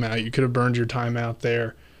had a timeout. You could have burned your timeout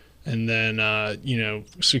there, and then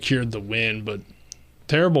secured the win. But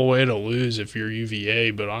terrible way to lose if you're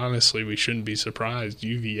UVA. But honestly, we shouldn't be surprised.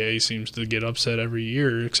 UVA seems to get upset every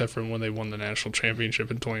year, except for when they won the national championship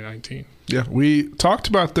in 2019. Yeah, we talked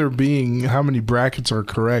about there being how many brackets are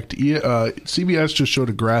correct. CBS just showed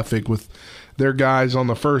a graphic with their guys on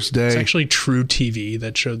the first day. It's actually True TV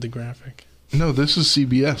that showed the graphic. No, this is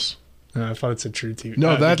CBS. I thought it said True TV.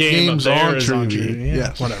 No, that game's on True TV. Yeah,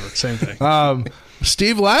 yes. Whatever, same thing.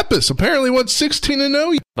 Steve Lapis apparently went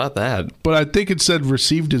 16-0. About that. But I think it said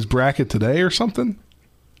received his bracket today or something.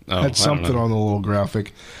 Oh, had something on the little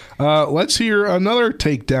graphic. Let's hear another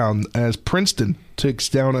takedown as Princeton takes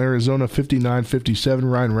down Arizona 59-57.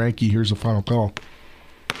 Ryan Ranke, here's the final call.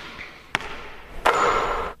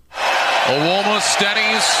 Owoma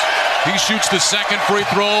steadies. He shoots the second free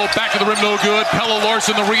throw. Back of the rim, no good. Pella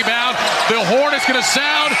Larson the rebound. The horn is going to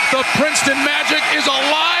sound. The Princeton Magic is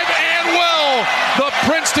alive and well. The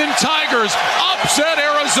Princeton Tigers upset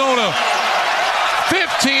Arizona.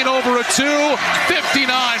 15 over a 2.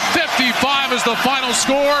 59-55 is the final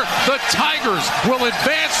score. The Tigers will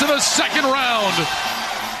advance to the second round.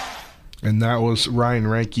 And that was Ryan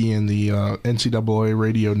Ranke in the NCAA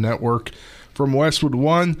Radio Network from Westwood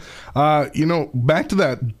 1. Back to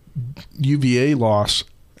that UVA loss.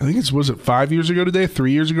 I think was it 5 years ago today?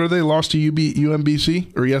 3 years ago they lost to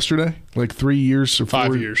UMBC or yesterday? Like 3 years or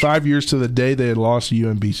 5 years. 5 years to the day they had lost to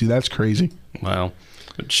UMBC. That's crazy. Wow.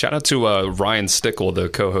 Shout out to Ryan Stickle, the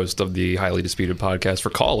co-host of the Highly Disputed podcast, for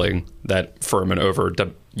calling that Furman over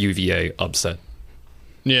UVA upset.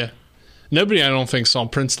 Yeah. Nobody, I don't think, saw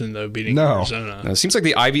Princeton, though, beating Arizona. It seems like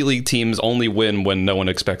the Ivy League teams only win when no one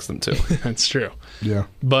expects them to. That's true. Yeah.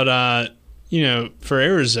 But, for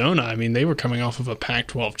Arizona, I mean, they were coming off of a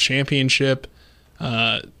Pac-12 championship.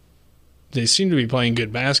 They seem to be playing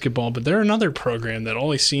good basketball, but they're another program that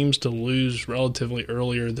always seems to lose relatively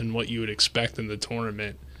earlier than what you would expect in the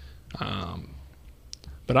tournament.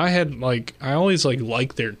 But I always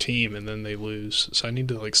like their team, and then they lose. So I need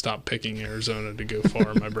to stop picking Arizona to go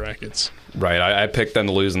far in my brackets. Right, I picked them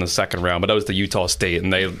to lose in the second round, but that was the Utah State,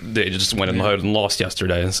 and they just went and lost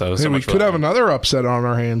yesterday. So we could have another upset on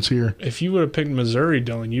our hands here. If you would have picked Missouri,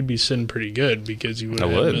 Dylan, you'd be sitting pretty good because you would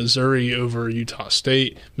have had Missouri over Utah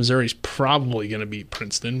State. Missouri's probably going to beat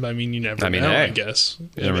Princeton, but you never know, I guess.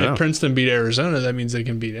 If Princeton beat Arizona, that means they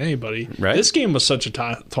can beat anybody. Right. This game was such a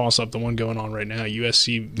toss-up, the one going on right now,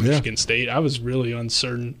 USC, Michigan State. I was really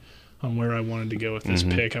uncertain on where I wanted to go with this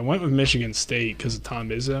pick. I went with Michigan State because of Tom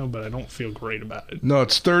Izzo, but I don't feel great about it. No,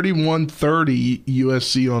 it's 31-30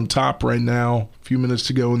 USC on top right now. A few minutes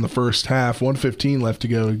to go in the first half. 1:15 left to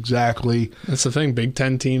go exactly. That's the thing. Big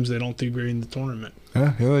Ten teams, they don't do great in the tournament.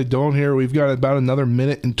 Yeah, they don't here. We've got about another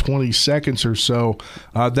minute and 20 seconds or so.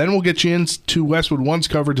 Then we'll get you into Westwood 1's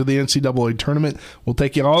coverage of the NCAA tournament. We'll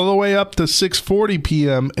take you all the way up to 6:40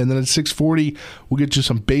 p.m., and then at 6:40, we'll get you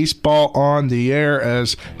some baseball on the air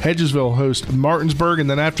as Hedgesville hosts Martinsburg, and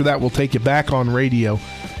then after that, we'll take you back on radio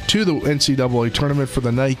to the NCAA tournament for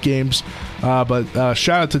the night games. But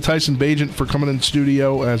shout out to Tyson Bagent for coming in the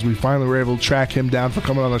studio as we finally were able to track him down for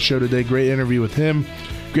coming on the show today. Great interview with him.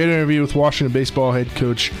 Great interview with Washington baseball head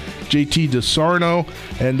coach JT DeSarno.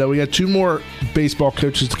 And we got 2 more baseball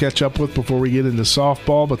coaches to catch up with before we get into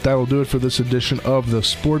softball, but that'll do it for this edition of the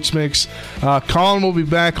Sports Mix. Colin will be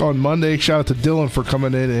back on Monday. Shout out to Dylan for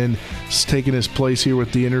coming in and taking his place here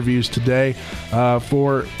with the interviews today.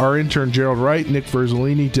 For our intern Gerald Wright, Nick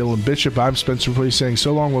Verzolini, Dylan Bishop, I'm Spencer Place saying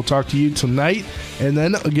so long. We'll talk to you tonight and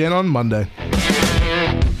then again on Monday.